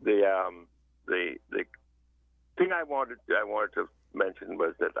 The thing I wanted to mention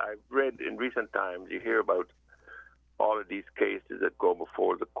was that I've read in recent times, you hear about all of these cases that go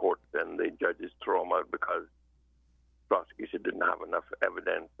before the court and the judges throw them out because the prosecution didn't have enough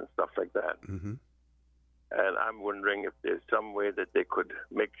evidence and stuff like that. Mm-hmm. And I'm wondering if there's some way that they could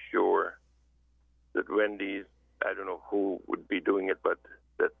make sure that when these, I don't know who would be doing it, but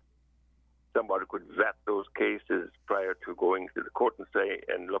that somebody could vet those cases prior to going to the court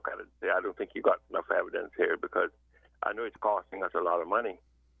and look at it and say, I don't think you got enough evidence here, because I know it's costing us a lot of money.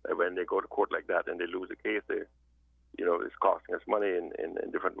 When they go to court like that and they lose a case, it's costing us money in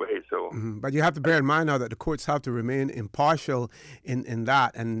different ways. So, But you have to bear in mind now that the courts have to remain impartial in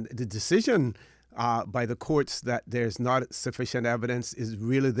that, and the decision by the courts that there's not sufficient evidence is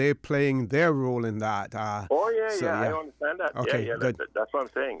really they're playing their role in that. I understand that. Okay, good. That's what I'm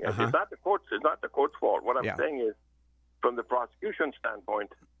saying. It's not the courts. It's not the court's fault. What I'm saying is, from the prosecution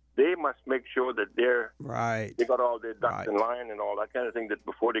standpoint, they must make sure that they got all their ducks in line and all that kind of thing that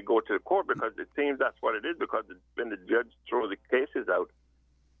before they go to the court, because it seems that's what it is. Because when the judge throw the cases out,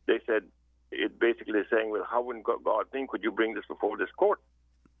 they said it basically is saying, well, how would God think could you bring this before this court?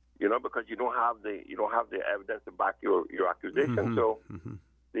 Because you don't have the evidence to back your accusation. Mm-hmm. So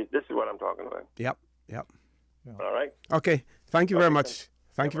this is what I'm talking about. Yep. Yeah. All right. Okay. Thank you very much.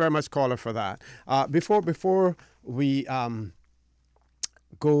 Thank you very much, caller, for that. Before we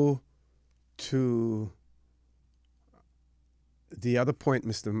go to the other point,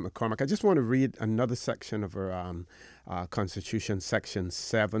 Mr. McCormick, I just want to read another section of our Constitution, Section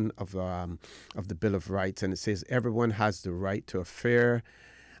 7 of the Bill of Rights, and it says, everyone has the right to a fair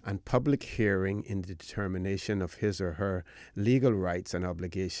and public hearing in the determination of his or her legal rights and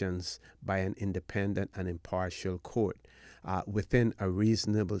obligations by an independent and impartial court within a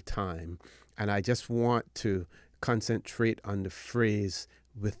reasonable time. And I just want to concentrate on the phrase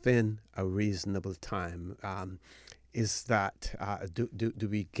within a reasonable time. Is that do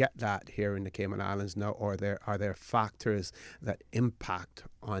we get that here in the Cayman Islands now, or are there factors that impact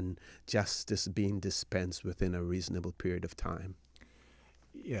on justice being dispensed within a reasonable period of time?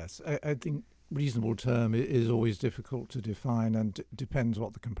 Yes, I think reasonable term is always difficult to define, and depends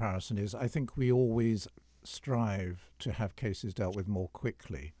what the comparison is. I think we always strive to have cases dealt with more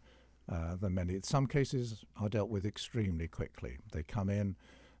quickly than many. Some cases are dealt with extremely quickly. They come in,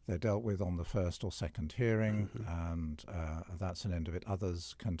 they're dealt with on the first or second hearing, and that's an end of it.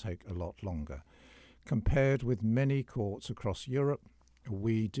 Others can take a lot longer. Compared with many courts across Europe,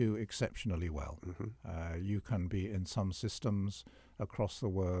 we do exceptionally well. You can be in some systems across the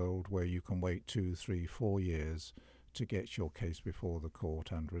world where you can wait 2, 3, 4 years to get your case before the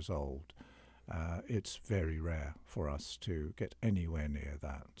court and resolved. It's very rare for us to get anywhere near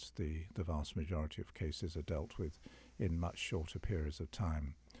that. The vast majority of cases are dealt with in much shorter periods of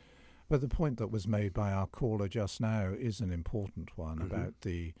time. But the point that was made by our caller just now is an important one about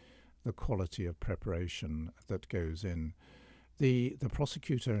the quality of preparation that goes in. The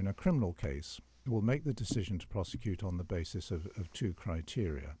prosecutor in a criminal case will make the decision to prosecute on the basis of 2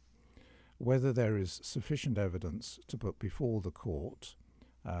 criteria: whether there is sufficient evidence to put before the court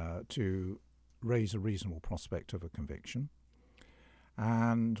to raise a reasonable prospect of a conviction,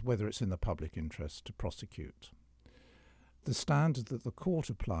 and whether it's in the public interest to prosecute. The standard that the court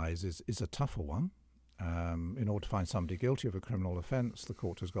applies is a tougher one. In order to find somebody guilty of a criminal offence, the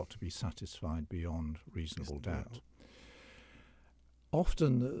court has got to be satisfied beyond reasonable doubt.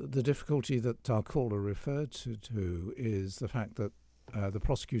 Often the difficulty that our caller referred to is the fact that the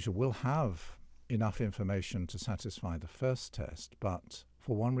prosecutor will have enough information to satisfy the first test, but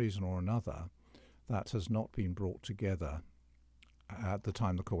for one reason or another, that has not been brought together at the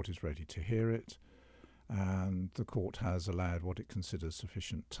time the court is ready to hear it, and the court has allowed what it considers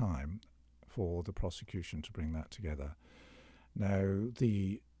sufficient time for the prosecution to bring that together. Now,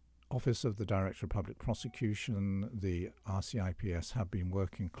 the Office of the Director of Public Prosecution, the RCIPS, have been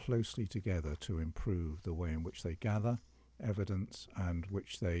working closely together to improve the way in which they gather evidence and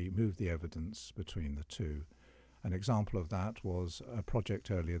which they move the evidence between the two. An example of that was a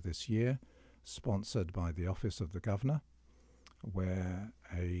project earlier this year sponsored by the Office of the Governor, where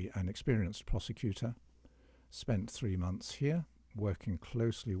an experienced prosecutor spent 3 months here working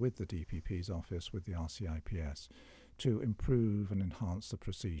closely with the DPP's office, with the RCIPS, to improve and enhance the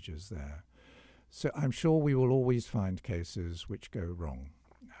procedures there. So I'm sure we will always find cases which go wrong.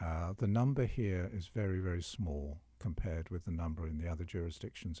 The number here is very, very small compared with the number in the other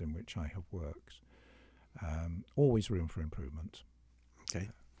jurisdictions in which I have worked. Always room for improvement. Okay.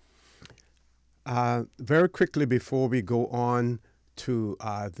 Very quickly before we go on to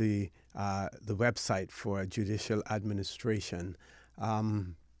the website for judicial administration,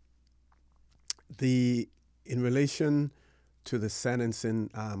 in relation to the sentencing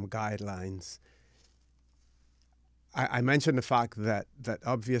guidelines, I mentioned the fact that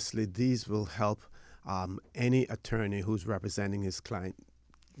obviously these will help any attorney who's representing his client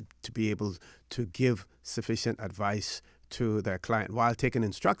to be able to give sufficient advice to their client while taking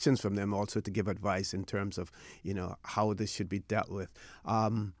instructions from them, also to give advice in terms of, how this should be dealt with.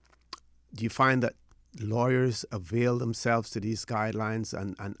 Do you find that lawyers avail themselves to these guidelines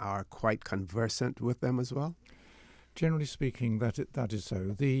and are quite conversant with them as well? Generally speaking, that is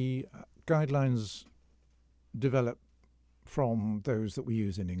so. The guidelines develop from those that we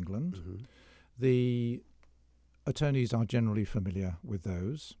use in England. Mm-hmm. The attorneys are generally familiar with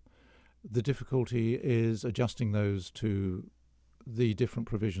those. The difficulty is adjusting those to the different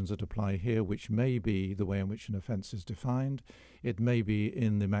provisions that apply here, which may be the way in which an offence is defined. It may be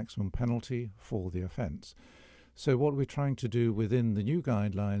in the maximum penalty for the offence. So what we're trying to do within the new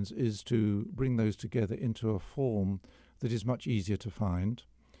guidelines is to bring those together into a form that is much easier to find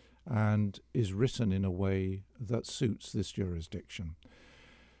and is written in a way that suits this jurisdiction.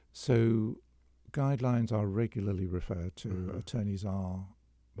 So guidelines are regularly referred to. Mm-hmm. Attorneys are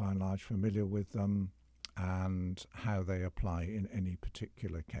by and large familiar with them and how they apply in any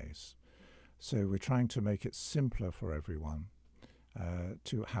particular case. So we're trying to make it simpler for everyone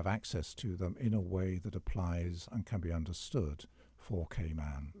to have access to them in a way that applies and can be understood for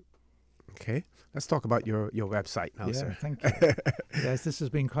Cayman. Okay, let's talk about your website now, sir. Thank you. Yes, this has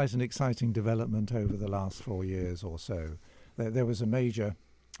been quite an exciting development over the last 4 years or so. There was a major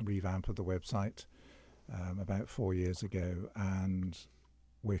revamp of the website about 4 years ago, and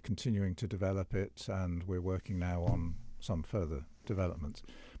we're continuing to develop it, and we're working now on some further developments.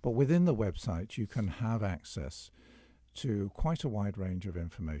 But within the website, you can have access to quite a wide range of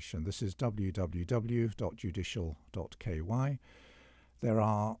information. This is www.judicial.ky. There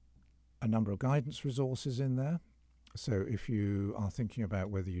are a number of guidance resources in there. So if you are thinking about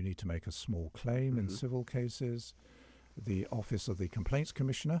whether you need to make a small claim in civil cases, the Office of the Complaints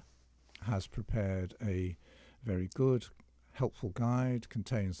Commissioner has prepared a very good, helpful guide,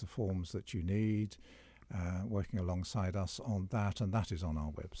 contains the forms that you need, working alongside us on that, and that is on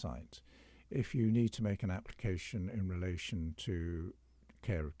our website. If you need to make an application in relation to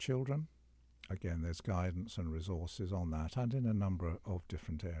care of children, again, there's guidance and resources on that, and in a number of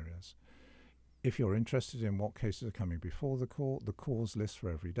different areas. If you're interested in what cases are coming before the court, the cause list for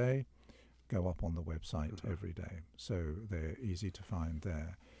every day go up on the website every day, so they're easy to find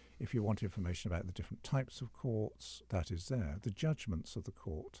there. If you want information about the different types of courts, that is there. The judgments of the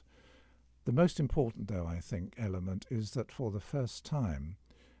court. The most important, though, I think, element is that for the first time,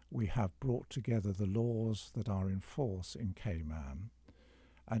 we have brought together the laws that are in force in Cayman,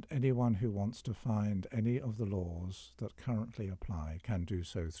 and anyone who wants to find any of the laws that currently apply can do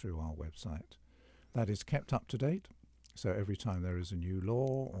so through our website. That is kept up to date, so every time there is a new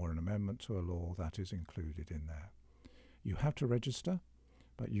law or an amendment to a law, that is included in there. You have to register,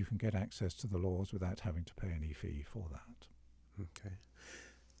 but you can get access to the laws without having to pay any fee for that. Okay.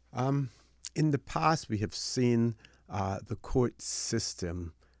 In the past, we have seen the court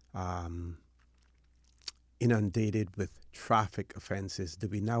system inundated with traffic offenses. Do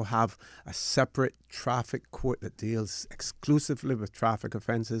we now have a separate traffic court that deals exclusively with traffic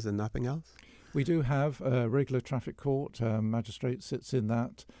offenses and nothing else? We do have a regular traffic court. Magistrate sits in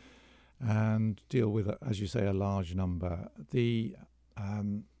that and deal with, as you say, a large number. The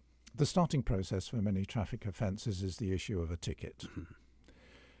starting process for many traffic offences is the issue of a ticket. Mm-hmm.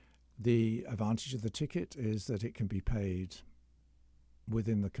 The advantage of the ticket is that it can be paid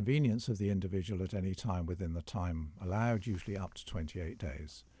within the convenience of the individual at any time within the time allowed, usually up to 28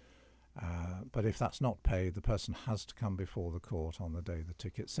 days. But if that's not paid, the person has to come before the court on the day the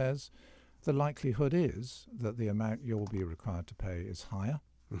ticket says. The likelihood is that the amount you'll be required to pay is higher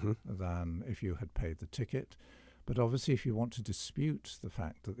than if you had paid the ticket. But obviously, if you want to dispute the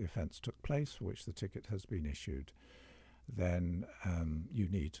fact that the offence took place for which the ticket has been issued, then you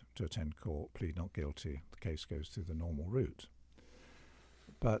need to attend court, plead not guilty. The case goes through the normal route.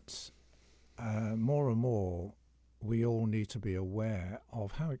 But more and more, we all need to be aware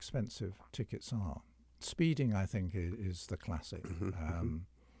of how expensive tickets are. Speeding, I think, is the classic.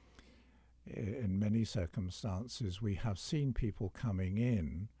 In many circumstances, we have seen people coming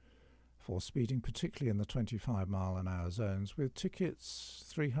in for speeding, particularly in the 25-mile-an-hour zones, with tickets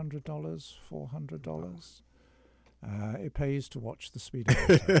 $300, $400. it pays to watch the speeding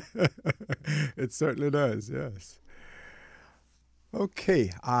also. It certainly does, yes.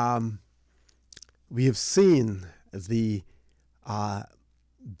 Okay. We have seen the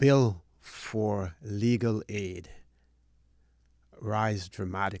bill for legal aid rise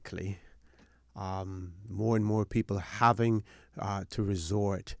dramatically. More and more people having to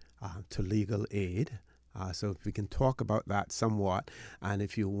resort to legal aid. So if we can talk about that somewhat, and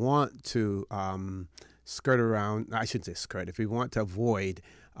if you want to skirt around, I shouldn't say skirt, if you want to avoid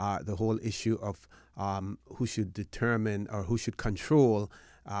the whole issue of who should determine or who should control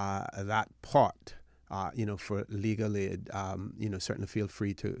that part, for legal aid, certainly feel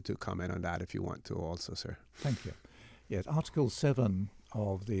free to comment on that if you want to also, sir. Thank you. Yes, Article 7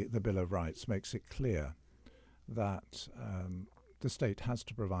 of the Bill of Rights makes it clear that the state has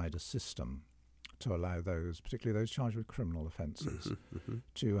to provide a system to allow those, particularly those charged with criminal offences,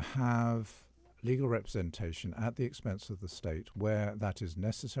 to have legal representation at the expense of the state where that is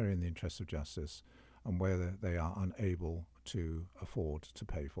necessary in the interest of justice and where they are unable to afford to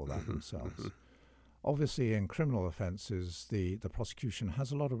pay for that themselves. Obviously, in criminal offences, the prosecution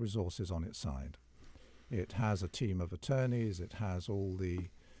has a lot of resources on its side. It has a team of attorneys, it has all the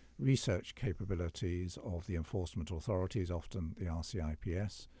research capabilities of the enforcement authorities, often the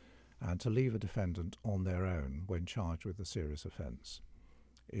RCIPS, and to leave a defendant on their own when charged with a serious offence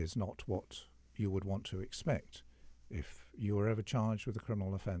is not what you would want to expect if you were ever charged with a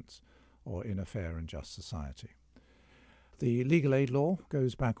criminal offence or in a fair and just society. The legal aid law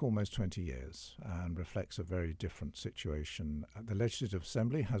goes back almost 20 years and reflects a very different situation. The Legislative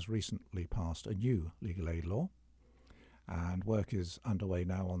Assembly has recently passed a new legal aid law, and work is underway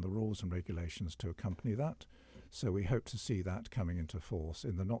now on the rules and regulations to accompany that. So we hope to see that coming into force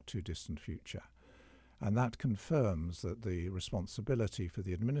in the not too distant future. And that confirms that the responsibility for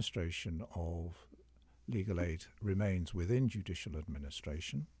the administration of legal aid remains within judicial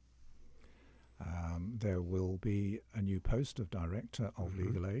administration. There will be a new post of Director of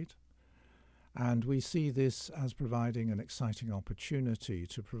Legal Aid. And we see this as providing an exciting opportunity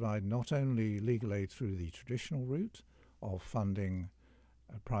to provide not only legal aid through the traditional route of funding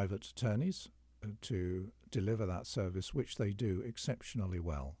private attorneys to deliver that service, which they do exceptionally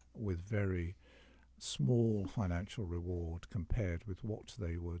well, with very small financial reward compared with what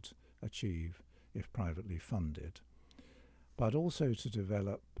they would achieve if privately funded, but also to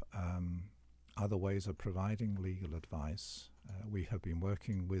develop other ways of providing legal advice. We have been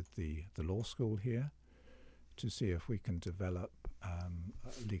working with the law school here to see if we can develop a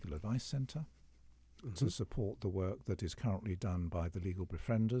legal advice centre to support the work that is currently done by the Legal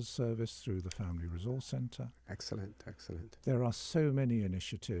Befrienders Service through the Family Resource Centre. Excellent, excellent. There are so many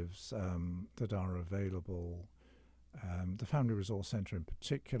initiatives that are available. The Family Resource Centre in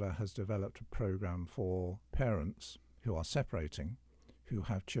particular has developed a programme for parents who are separating, who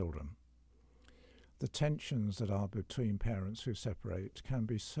have children. The tensions that are between parents who separate can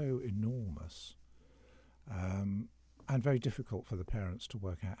be so enormous and very difficult for the parents to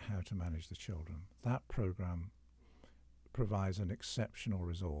work out how to manage the children. That programme provides an exceptional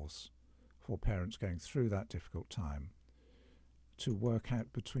resource for parents going through that difficult time to work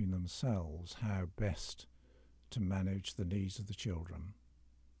out between themselves how best to manage the needs of the children.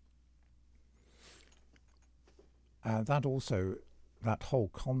 That whole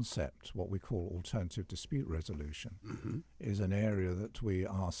concept, what we call alternative dispute resolution, is an area that we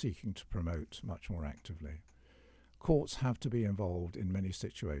are seeking to promote much more actively. Courts have to be involved in many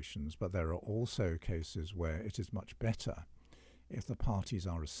situations, but there are also cases where it is much better if the parties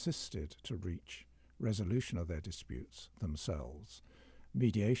are assisted to reach resolution of their disputes themselves.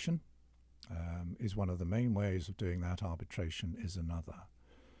 Mediation is one of the main ways of doing that. Arbitration is another.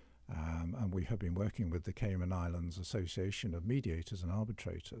 And we have been working with the Cayman Islands Association of Mediators and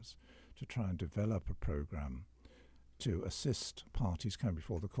Arbitrators to try and develop a program to assist parties coming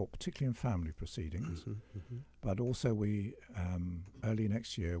before the court, particularly in family proceedings. But also early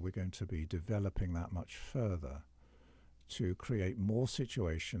next year, we're going to be developing that much further to create more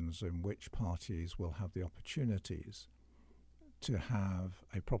situations in which parties will have the opportunities to have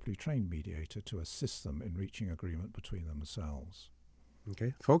a properly trained mediator to assist them in reaching agreement between themselves.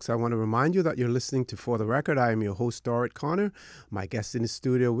 Okay, folks, I want to remind you that you're listening to For the Record. I am your host, Dorrit Connor. My guest in the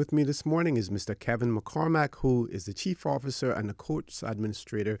studio with me this morning is Mr. Kevin McCormack, who is the Chief Officer and the Courts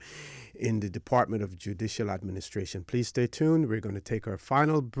Administrator in the Department of Judicial Administration. Please stay tuned. We're going to take our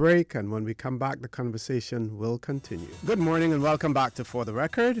final break, and when we come back, the conversation will continue. Good morning and welcome back to For the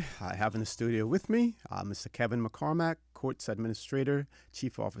Record. I have in the studio with me Mr. Kevin McCormack, Courts Administrator,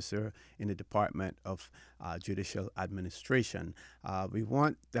 Chief Officer in the Department of Judicial Administration.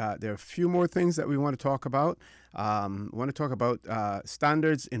 There are a few more things that we want to talk about. We want to talk about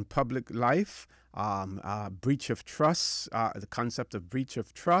standards in public life, breach of trust, the concept of breach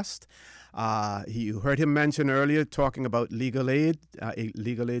of trust. You heard him mention earlier talking about legal aid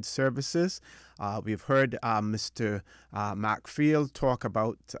services. We've heard Mr. Macfield talk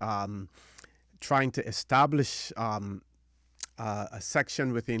about trying to establish a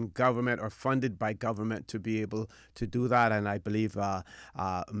section within government or funded by government to be able to do that. And I believe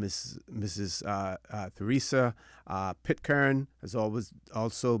Mrs. Theresa Pitcairn has always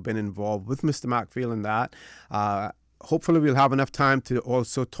also been involved with Mr. Macfield in that. Hopefully we'll have enough time to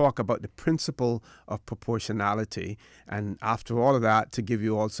also talk about the principle of proportionality, and after all of that, to give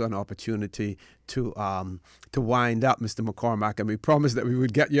you also an opportunity to wind up, Mr. McCormack. And we promised that we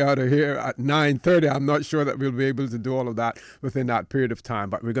would get you out of here at 9:30. I'm not sure that we'll be able to do all of that within that period of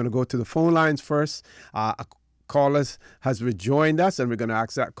time, but we're going to go to the phone lines first. A caller has rejoined us, and we're going to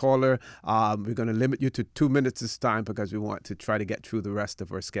ask that caller. We're going to limit you to 2 minutes this time because we want to try to get through the rest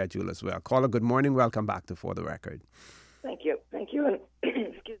of our schedule as well. Caller, good morning. Welcome back to For the Record. Thank you. And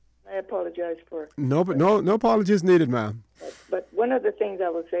excuse me, I apologize for. No apologies needed, ma'am. But one of the things I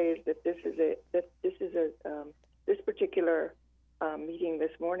will say is that this particular meeting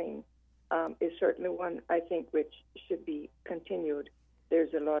this morning is certainly one I think which should be continued.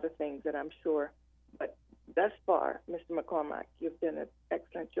 There's a lot of things that I'm sure, but thus far, Mr. McCormack, you've done an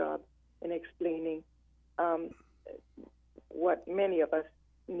excellent job in explaining what many of us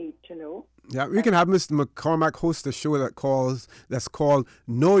need to know. Yeah, we can have Mr. McCormack host a show that's called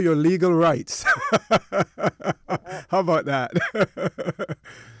Know Your Legal Rights. How about that?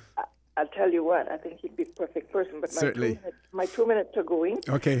 I'll tell you what, I think he'd be the perfect person. But certainly, my 2 minutes are going.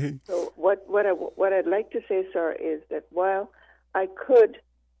 Okay. So what I'd like to say, sir, is that while I could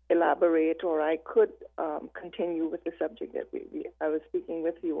elaborate or I could continue with the subject that I was speaking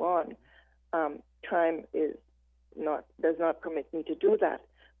with you on, time does not permit me to do that.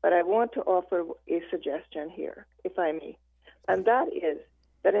 But I want to offer a suggestion here, if I may. And that is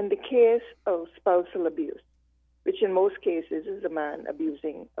that in the case of spousal abuse, which in most cases is a man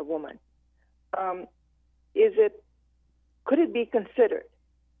abusing a woman, could it be considered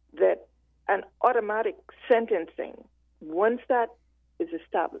that an automatic sentencing, once that is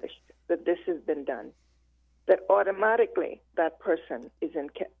established that this has been done, that automatically that person is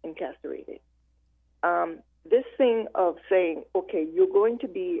incarcerated? This thing of saying, okay, you're going to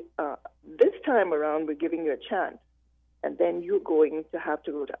be, this time around, we're giving you a chance, and then you're going to have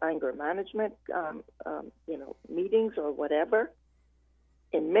to go to anger management, meetings or whatever.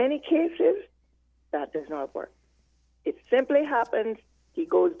 In many cases, that does not work. It simply happens, he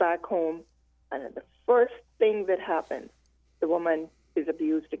goes back home, and the first thing that happens, the woman is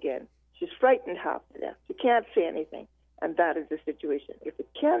abused again. She's frightened half to death. She can't say anything, and that is the situation. If it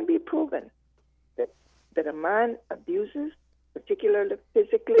can be proven that a man abuses, particularly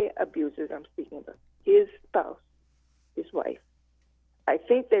physically abuses, I'm speaking about his spouse, his wife, I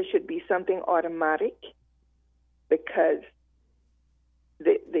think there should be something automatic, because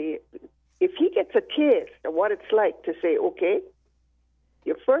if he gets a taste of what it's like to say, okay,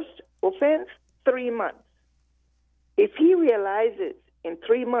 your first offense, 3 months. If he realizes in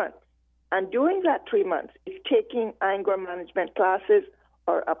 3 months, and during that 3 months, is taking anger management classes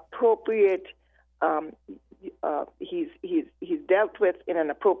or appropriate, he's dealt with in an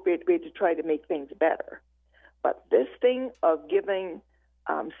appropriate way to try to make things better. But this thing of giving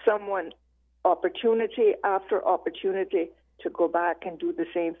someone opportunity after opportunity to go back and do the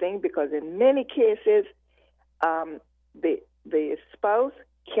same thing, because in many cases, the spouse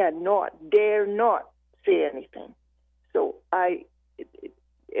dare not say anything. So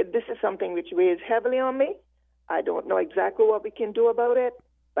this is something which weighs heavily on me. I don't know exactly what we can do about it,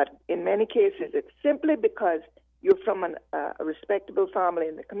 but in many cases, it's simply because you're from a respectable family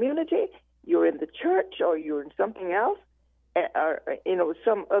in the community, you're in the church, or you're in something else, or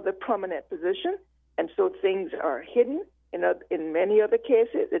some other prominent position, and so things are hidden. In many other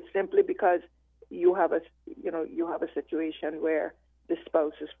cases, it's simply because you have a situation where the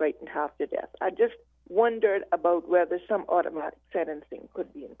spouse is frightened half to death. I just wondered about whether some automatic sentencing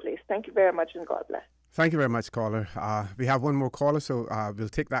could be in place. Thank you very much, and God bless. Thank you very much, caller. We have one more caller, so we'll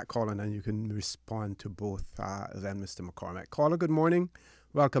take that call, and then you can respond to both then, Mr. McCormack. Caller, good morning.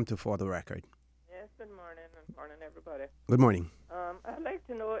 Welcome to For the Record. Yes, good morning, and morning, everybody. Good morning. I'd like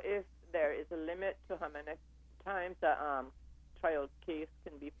to know if there is a limit to how many times a trial case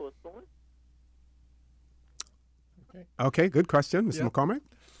can be postponed. Okay, good question, Mr. McCormack.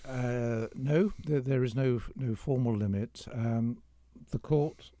 No, there is no formal limit. The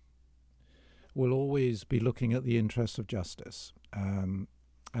court will always be looking at the interests of justice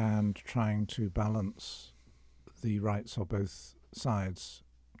and trying to balance the rights of both sides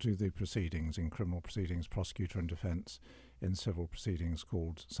to the proceedings, in criminal proceedings, prosecutor and defence, in civil proceedings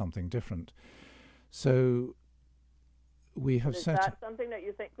called something different. So we have set... Is that something that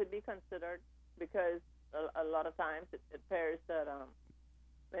you think could be considered? Because a lot of times it appears that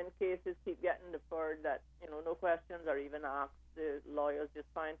when cases keep getting deferred, that no questions are even asked, the lawyers just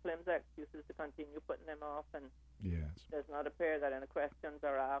find flimsy excuses to continue putting them off, and does not appear that any questions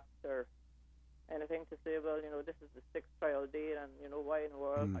are asked or anything to say, well, this is the 6th trial date, and why in the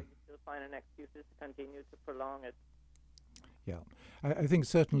world are you still finding excuses to continue to prolong it? Yeah, I think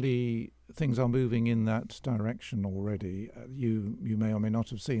certainly things are moving in that direction already. You may or may not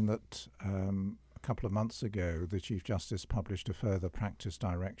have seen that a couple of months ago the Chief Justice published a further practice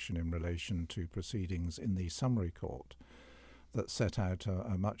direction in relation to proceedings in the summary court that set out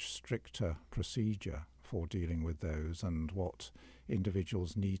a much stricter procedure for dealing with those and what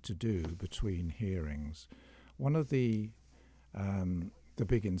individuals need to do between hearings. One of the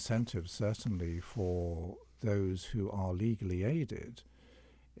big incentives, certainly for those who are legally aided,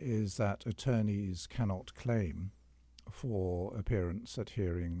 is that attorneys cannot claim for appearance at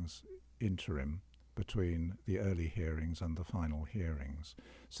hearings interim between the early hearings and the final hearings.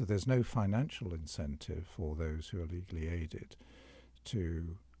 So there's no financial incentive for those who are legally aided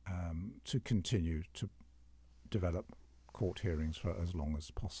to continue to develop court hearings for as long as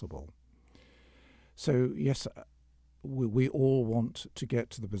possible. So yes, we all want to get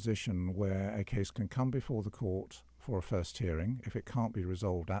to the position where a case can come before the court for a first hearing. If it can't be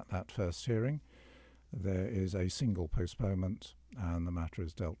resolved at that first hearing, there is a single postponement and the matter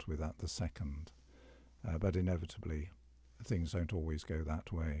is dealt with at the second. But inevitably, things don't always go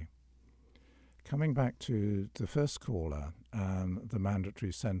that way. Coming back to the first caller and the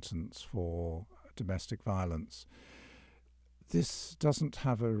mandatory sentence for domestic violence, this doesn't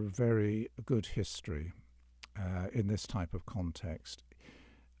have a very good history in this type of context.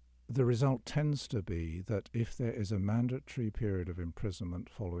 The result tends to be that if there is a mandatory period of imprisonment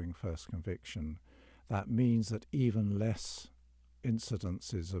following first conviction, that means that even less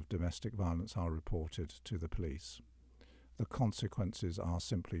incidences of domestic violence are reported to the police. The consequences are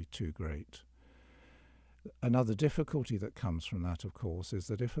simply too great. Another difficulty that comes from that, of course, is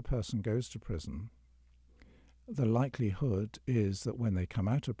that if a person goes to prison, the likelihood is that when they come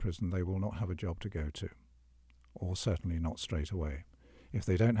out of prison, they will not have a job to go to, or certainly not straight away. If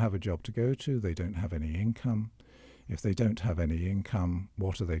they don't have a job to go to, they don't have any income. If they don't have any income,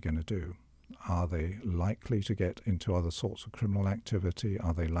 what are they going to do? Are they likely to get into other sorts of criminal activity?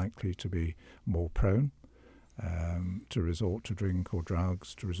 Are they likely to be more prone to resort to drink or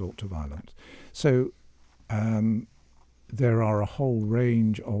drugs, to resort to violence? So there are a whole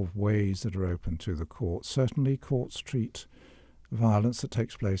range of ways that are open to the courts. Certainly courts treat violence that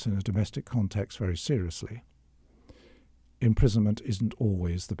takes place in a domestic context very seriously. Imprisonment isn't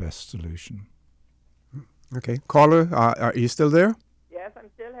always the best solution. Okay. Caller, are you still there? Yes, I'm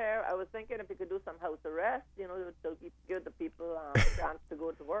still here. I was thinking if we could do some house arrest, it would give the people a chance to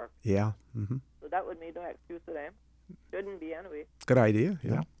go to work. Yeah. Mm-hmm. So that would be no excuse for them. Shouldn't be anyway. Good idea.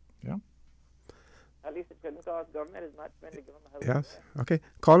 Yeah. At least it shouldn't cost government as much when they give them a house Yes. arrest. Okay.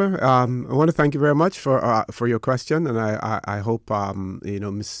 Caller, I want to thank you very much for your question, and I hope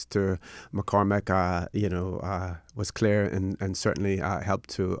Mr. McCormack was clear and certainly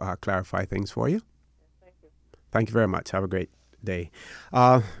helped to clarify things for you. Yes, thank you. Thank you very much. Have a great day.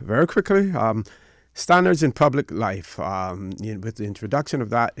 Very quickly, standards in public life. With the introduction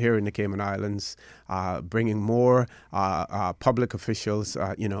of that here in the Cayman Islands, bringing more public officials,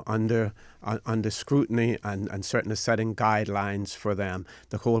 under scrutiny and certainly setting guidelines for them.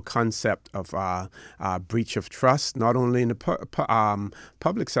 The whole concept of breach of trust, not only in the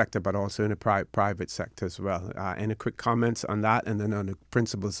public sector but also in the private sector as well. Any quick comments on that, and then on the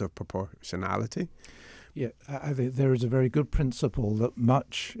principles of proportionality? Yeah, I think there is a very good principle that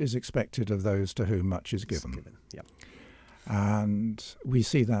much is expected of those to whom much is given. Yeah. And we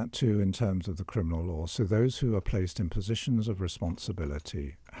see that too in terms of the criminal law. So those who are placed in positions of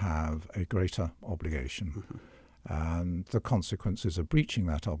responsibility have a greater obligation, and the consequences of breaching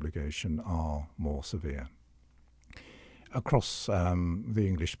that obligation are more severe. Across the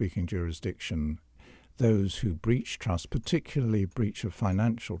English-speaking jurisdiction, those who breach trust, particularly breach of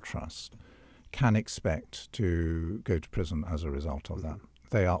financial trust, can expect to go to prison as a result of that.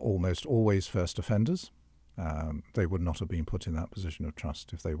 They are almost always first offenders. They would not have been put in that position of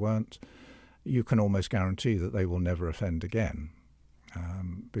trust if they weren't. You can almost guarantee that they will never offend again.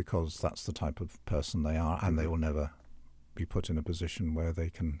 because that's the type of person they are, and they will never be put in a position where they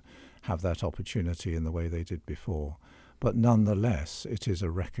can have that opportunity in the way they did before. But nonetheless, it is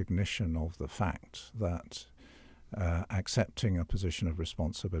a recognition of the fact that accepting a position of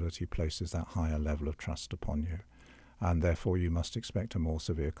responsibility places that higher level of trust upon you, and therefore you must expect a more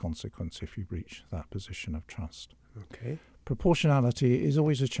severe consequence if you breach that position of trust. Okay. Proportionality is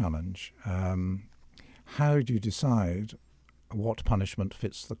always a challenge. How do you decide what punishment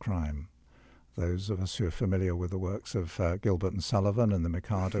fits the crime? Those of us who are familiar with the works of Gilbert and Sullivan and the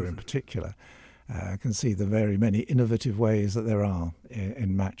Mikado in particular can see the very many innovative ways that there are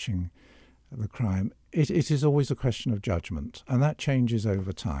in matching the crime. It is always a question of judgment, and that changes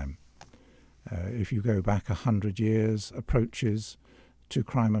over time. If you go back 100 years, approaches to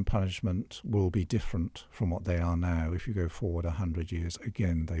crime and punishment will be different from what they are now. If you go forward 100 years,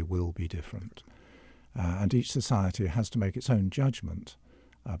 again, they will be different. And each society has to make its own judgment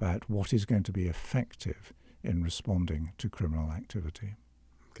about what is going to be effective in responding to criminal activity.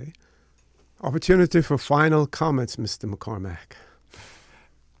 Okay. Opportunity for final comments, Mr. McCormack.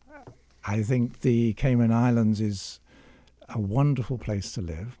 I think the Cayman Islands is a wonderful place to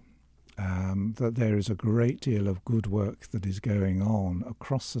live, that there is a great deal of good work that is going on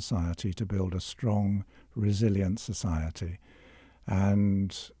across society to build a strong, resilient society.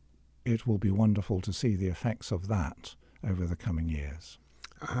 And it will be wonderful to see the effects of that over the coming years.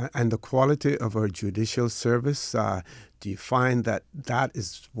 And the quality of our judicial service, do you find that that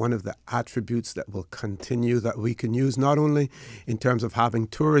is one of the attributes that will continue, that we can use not only in terms of having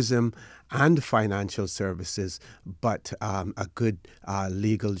tourism and financial services, but a good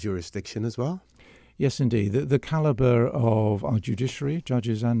legal jurisdiction as well? Yes, indeed. The calibre of our judiciary,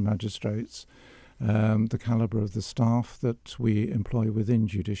 judges and magistrates, the calibre of the staff that we employ within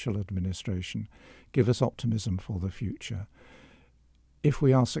judicial administration give us optimism for the future. If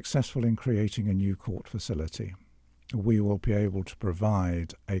we are successful in creating a new court facility, we will be able to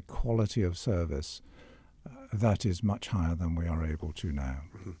provide a quality of service that is much higher than we are able to now.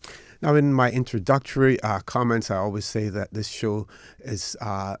 Mm-hmm. Now, in my introductory comments, I always say that this show is,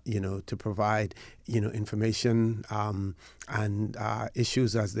 to provide, information and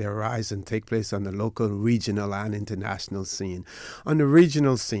issues as they arise and take place on the local, regional, and international scene. On the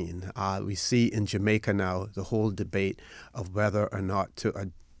regional scene, we see in Jamaica now the whole debate of whether or not to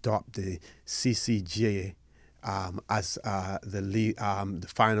adopt the CCJ as the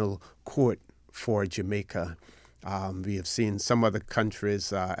final court for Jamaica. We have seen some other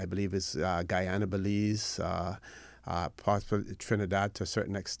countries, I believe it's Guyana, Belize, possibly Trinidad to a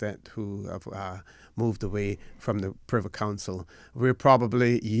certain extent, who have moved away from the Privy Council. We're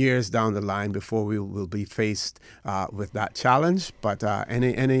probably years down the line before we will be faced with that challenge. But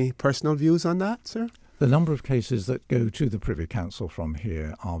any personal views on that, sir? The number of cases that go to the Privy Council from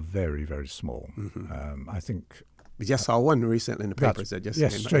here are very, very small. Mm-hmm. I think... We just saw one recently in the papers.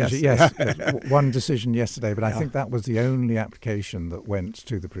 Yes, one decision yesterday, but I think that was the only application that went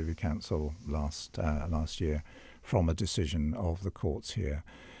to the Privy Council last year from a decision of the courts here.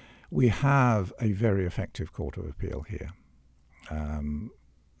 We have a very effective Court of Appeal here.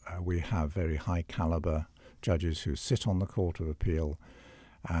 We have very high calibre judges who sit on the Court of Appeal,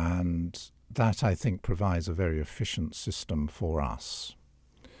 and that, I think, provides a very efficient system for us.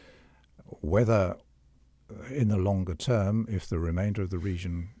 Whether in the longer term, if the remainder of the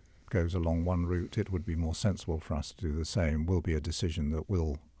region goes along one route, it would be more sensible for us to do the same, will be a decision that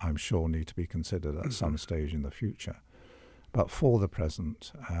will, I'm sure, need to be considered at some stage in the future. But for the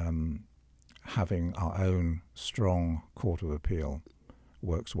present, having our own strong Court of Appeal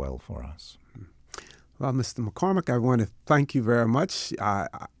works well for us. Well, Mr. McCormack, I want to thank you very much.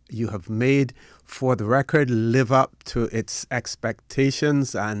 You have made, for the record, live up to its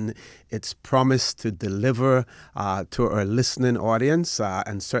expectations and its promise to deliver to our listening audience,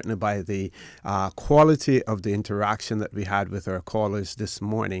 and certainly by the quality of the interaction that we had with our callers this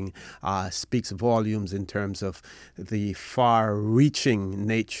morning speaks volumes in terms of the far-reaching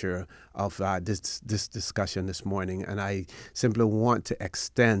nature of this discussion this morning. And I simply want to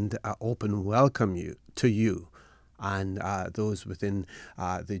extend an open welcome to you and those within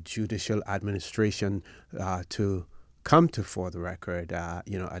the judicial administration to come to For the Record,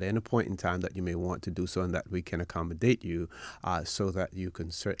 at any point in time that you may want to do so, and that we can accommodate you so that you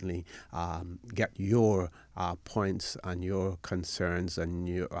can certainly get your points and your concerns and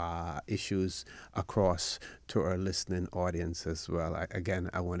your issues across to our listening audience as well.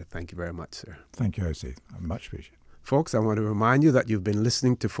 Again, I want to thank you very much, sir. Thank you, Jose. I much appreciate it. Folks, I want to remind you that you've been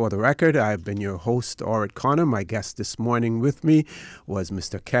listening to For the Record. I've been your host, Orrit Connor. My guest this morning with me was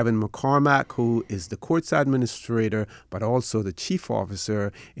Mr. Kevin McCormack, who is the courts administrator, but also the chief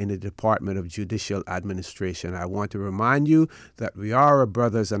officer in the Department of Judicial Administration. I want to remind you that we are our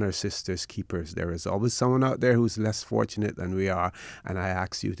brothers and our sisters' keepers. There is always someone out there who's less fortunate than we are, and I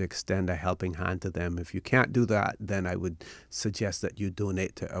ask you to extend a helping hand to them. If you can't do that, then I would suggest that you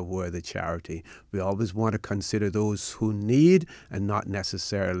donate to a worthy charity. We always want to consider those who need and not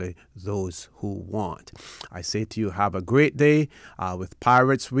necessarily those who want. I say to you, have a great day with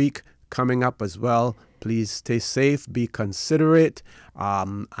Pirates Week coming up as well. Please stay safe, be considerate,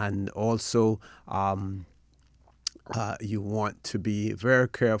 and also you want to be very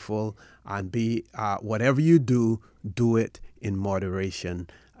careful and be whatever you do, do it in moderation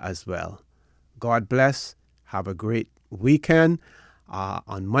as well. God bless. Have a great weekend.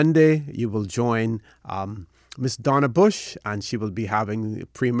 On Monday, you will join Miss Donna Bush, and she will be having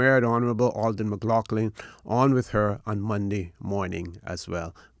Premier Honorable Alden McLaughlin on with her on Monday morning as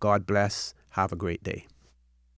well. God bless. Have a great day.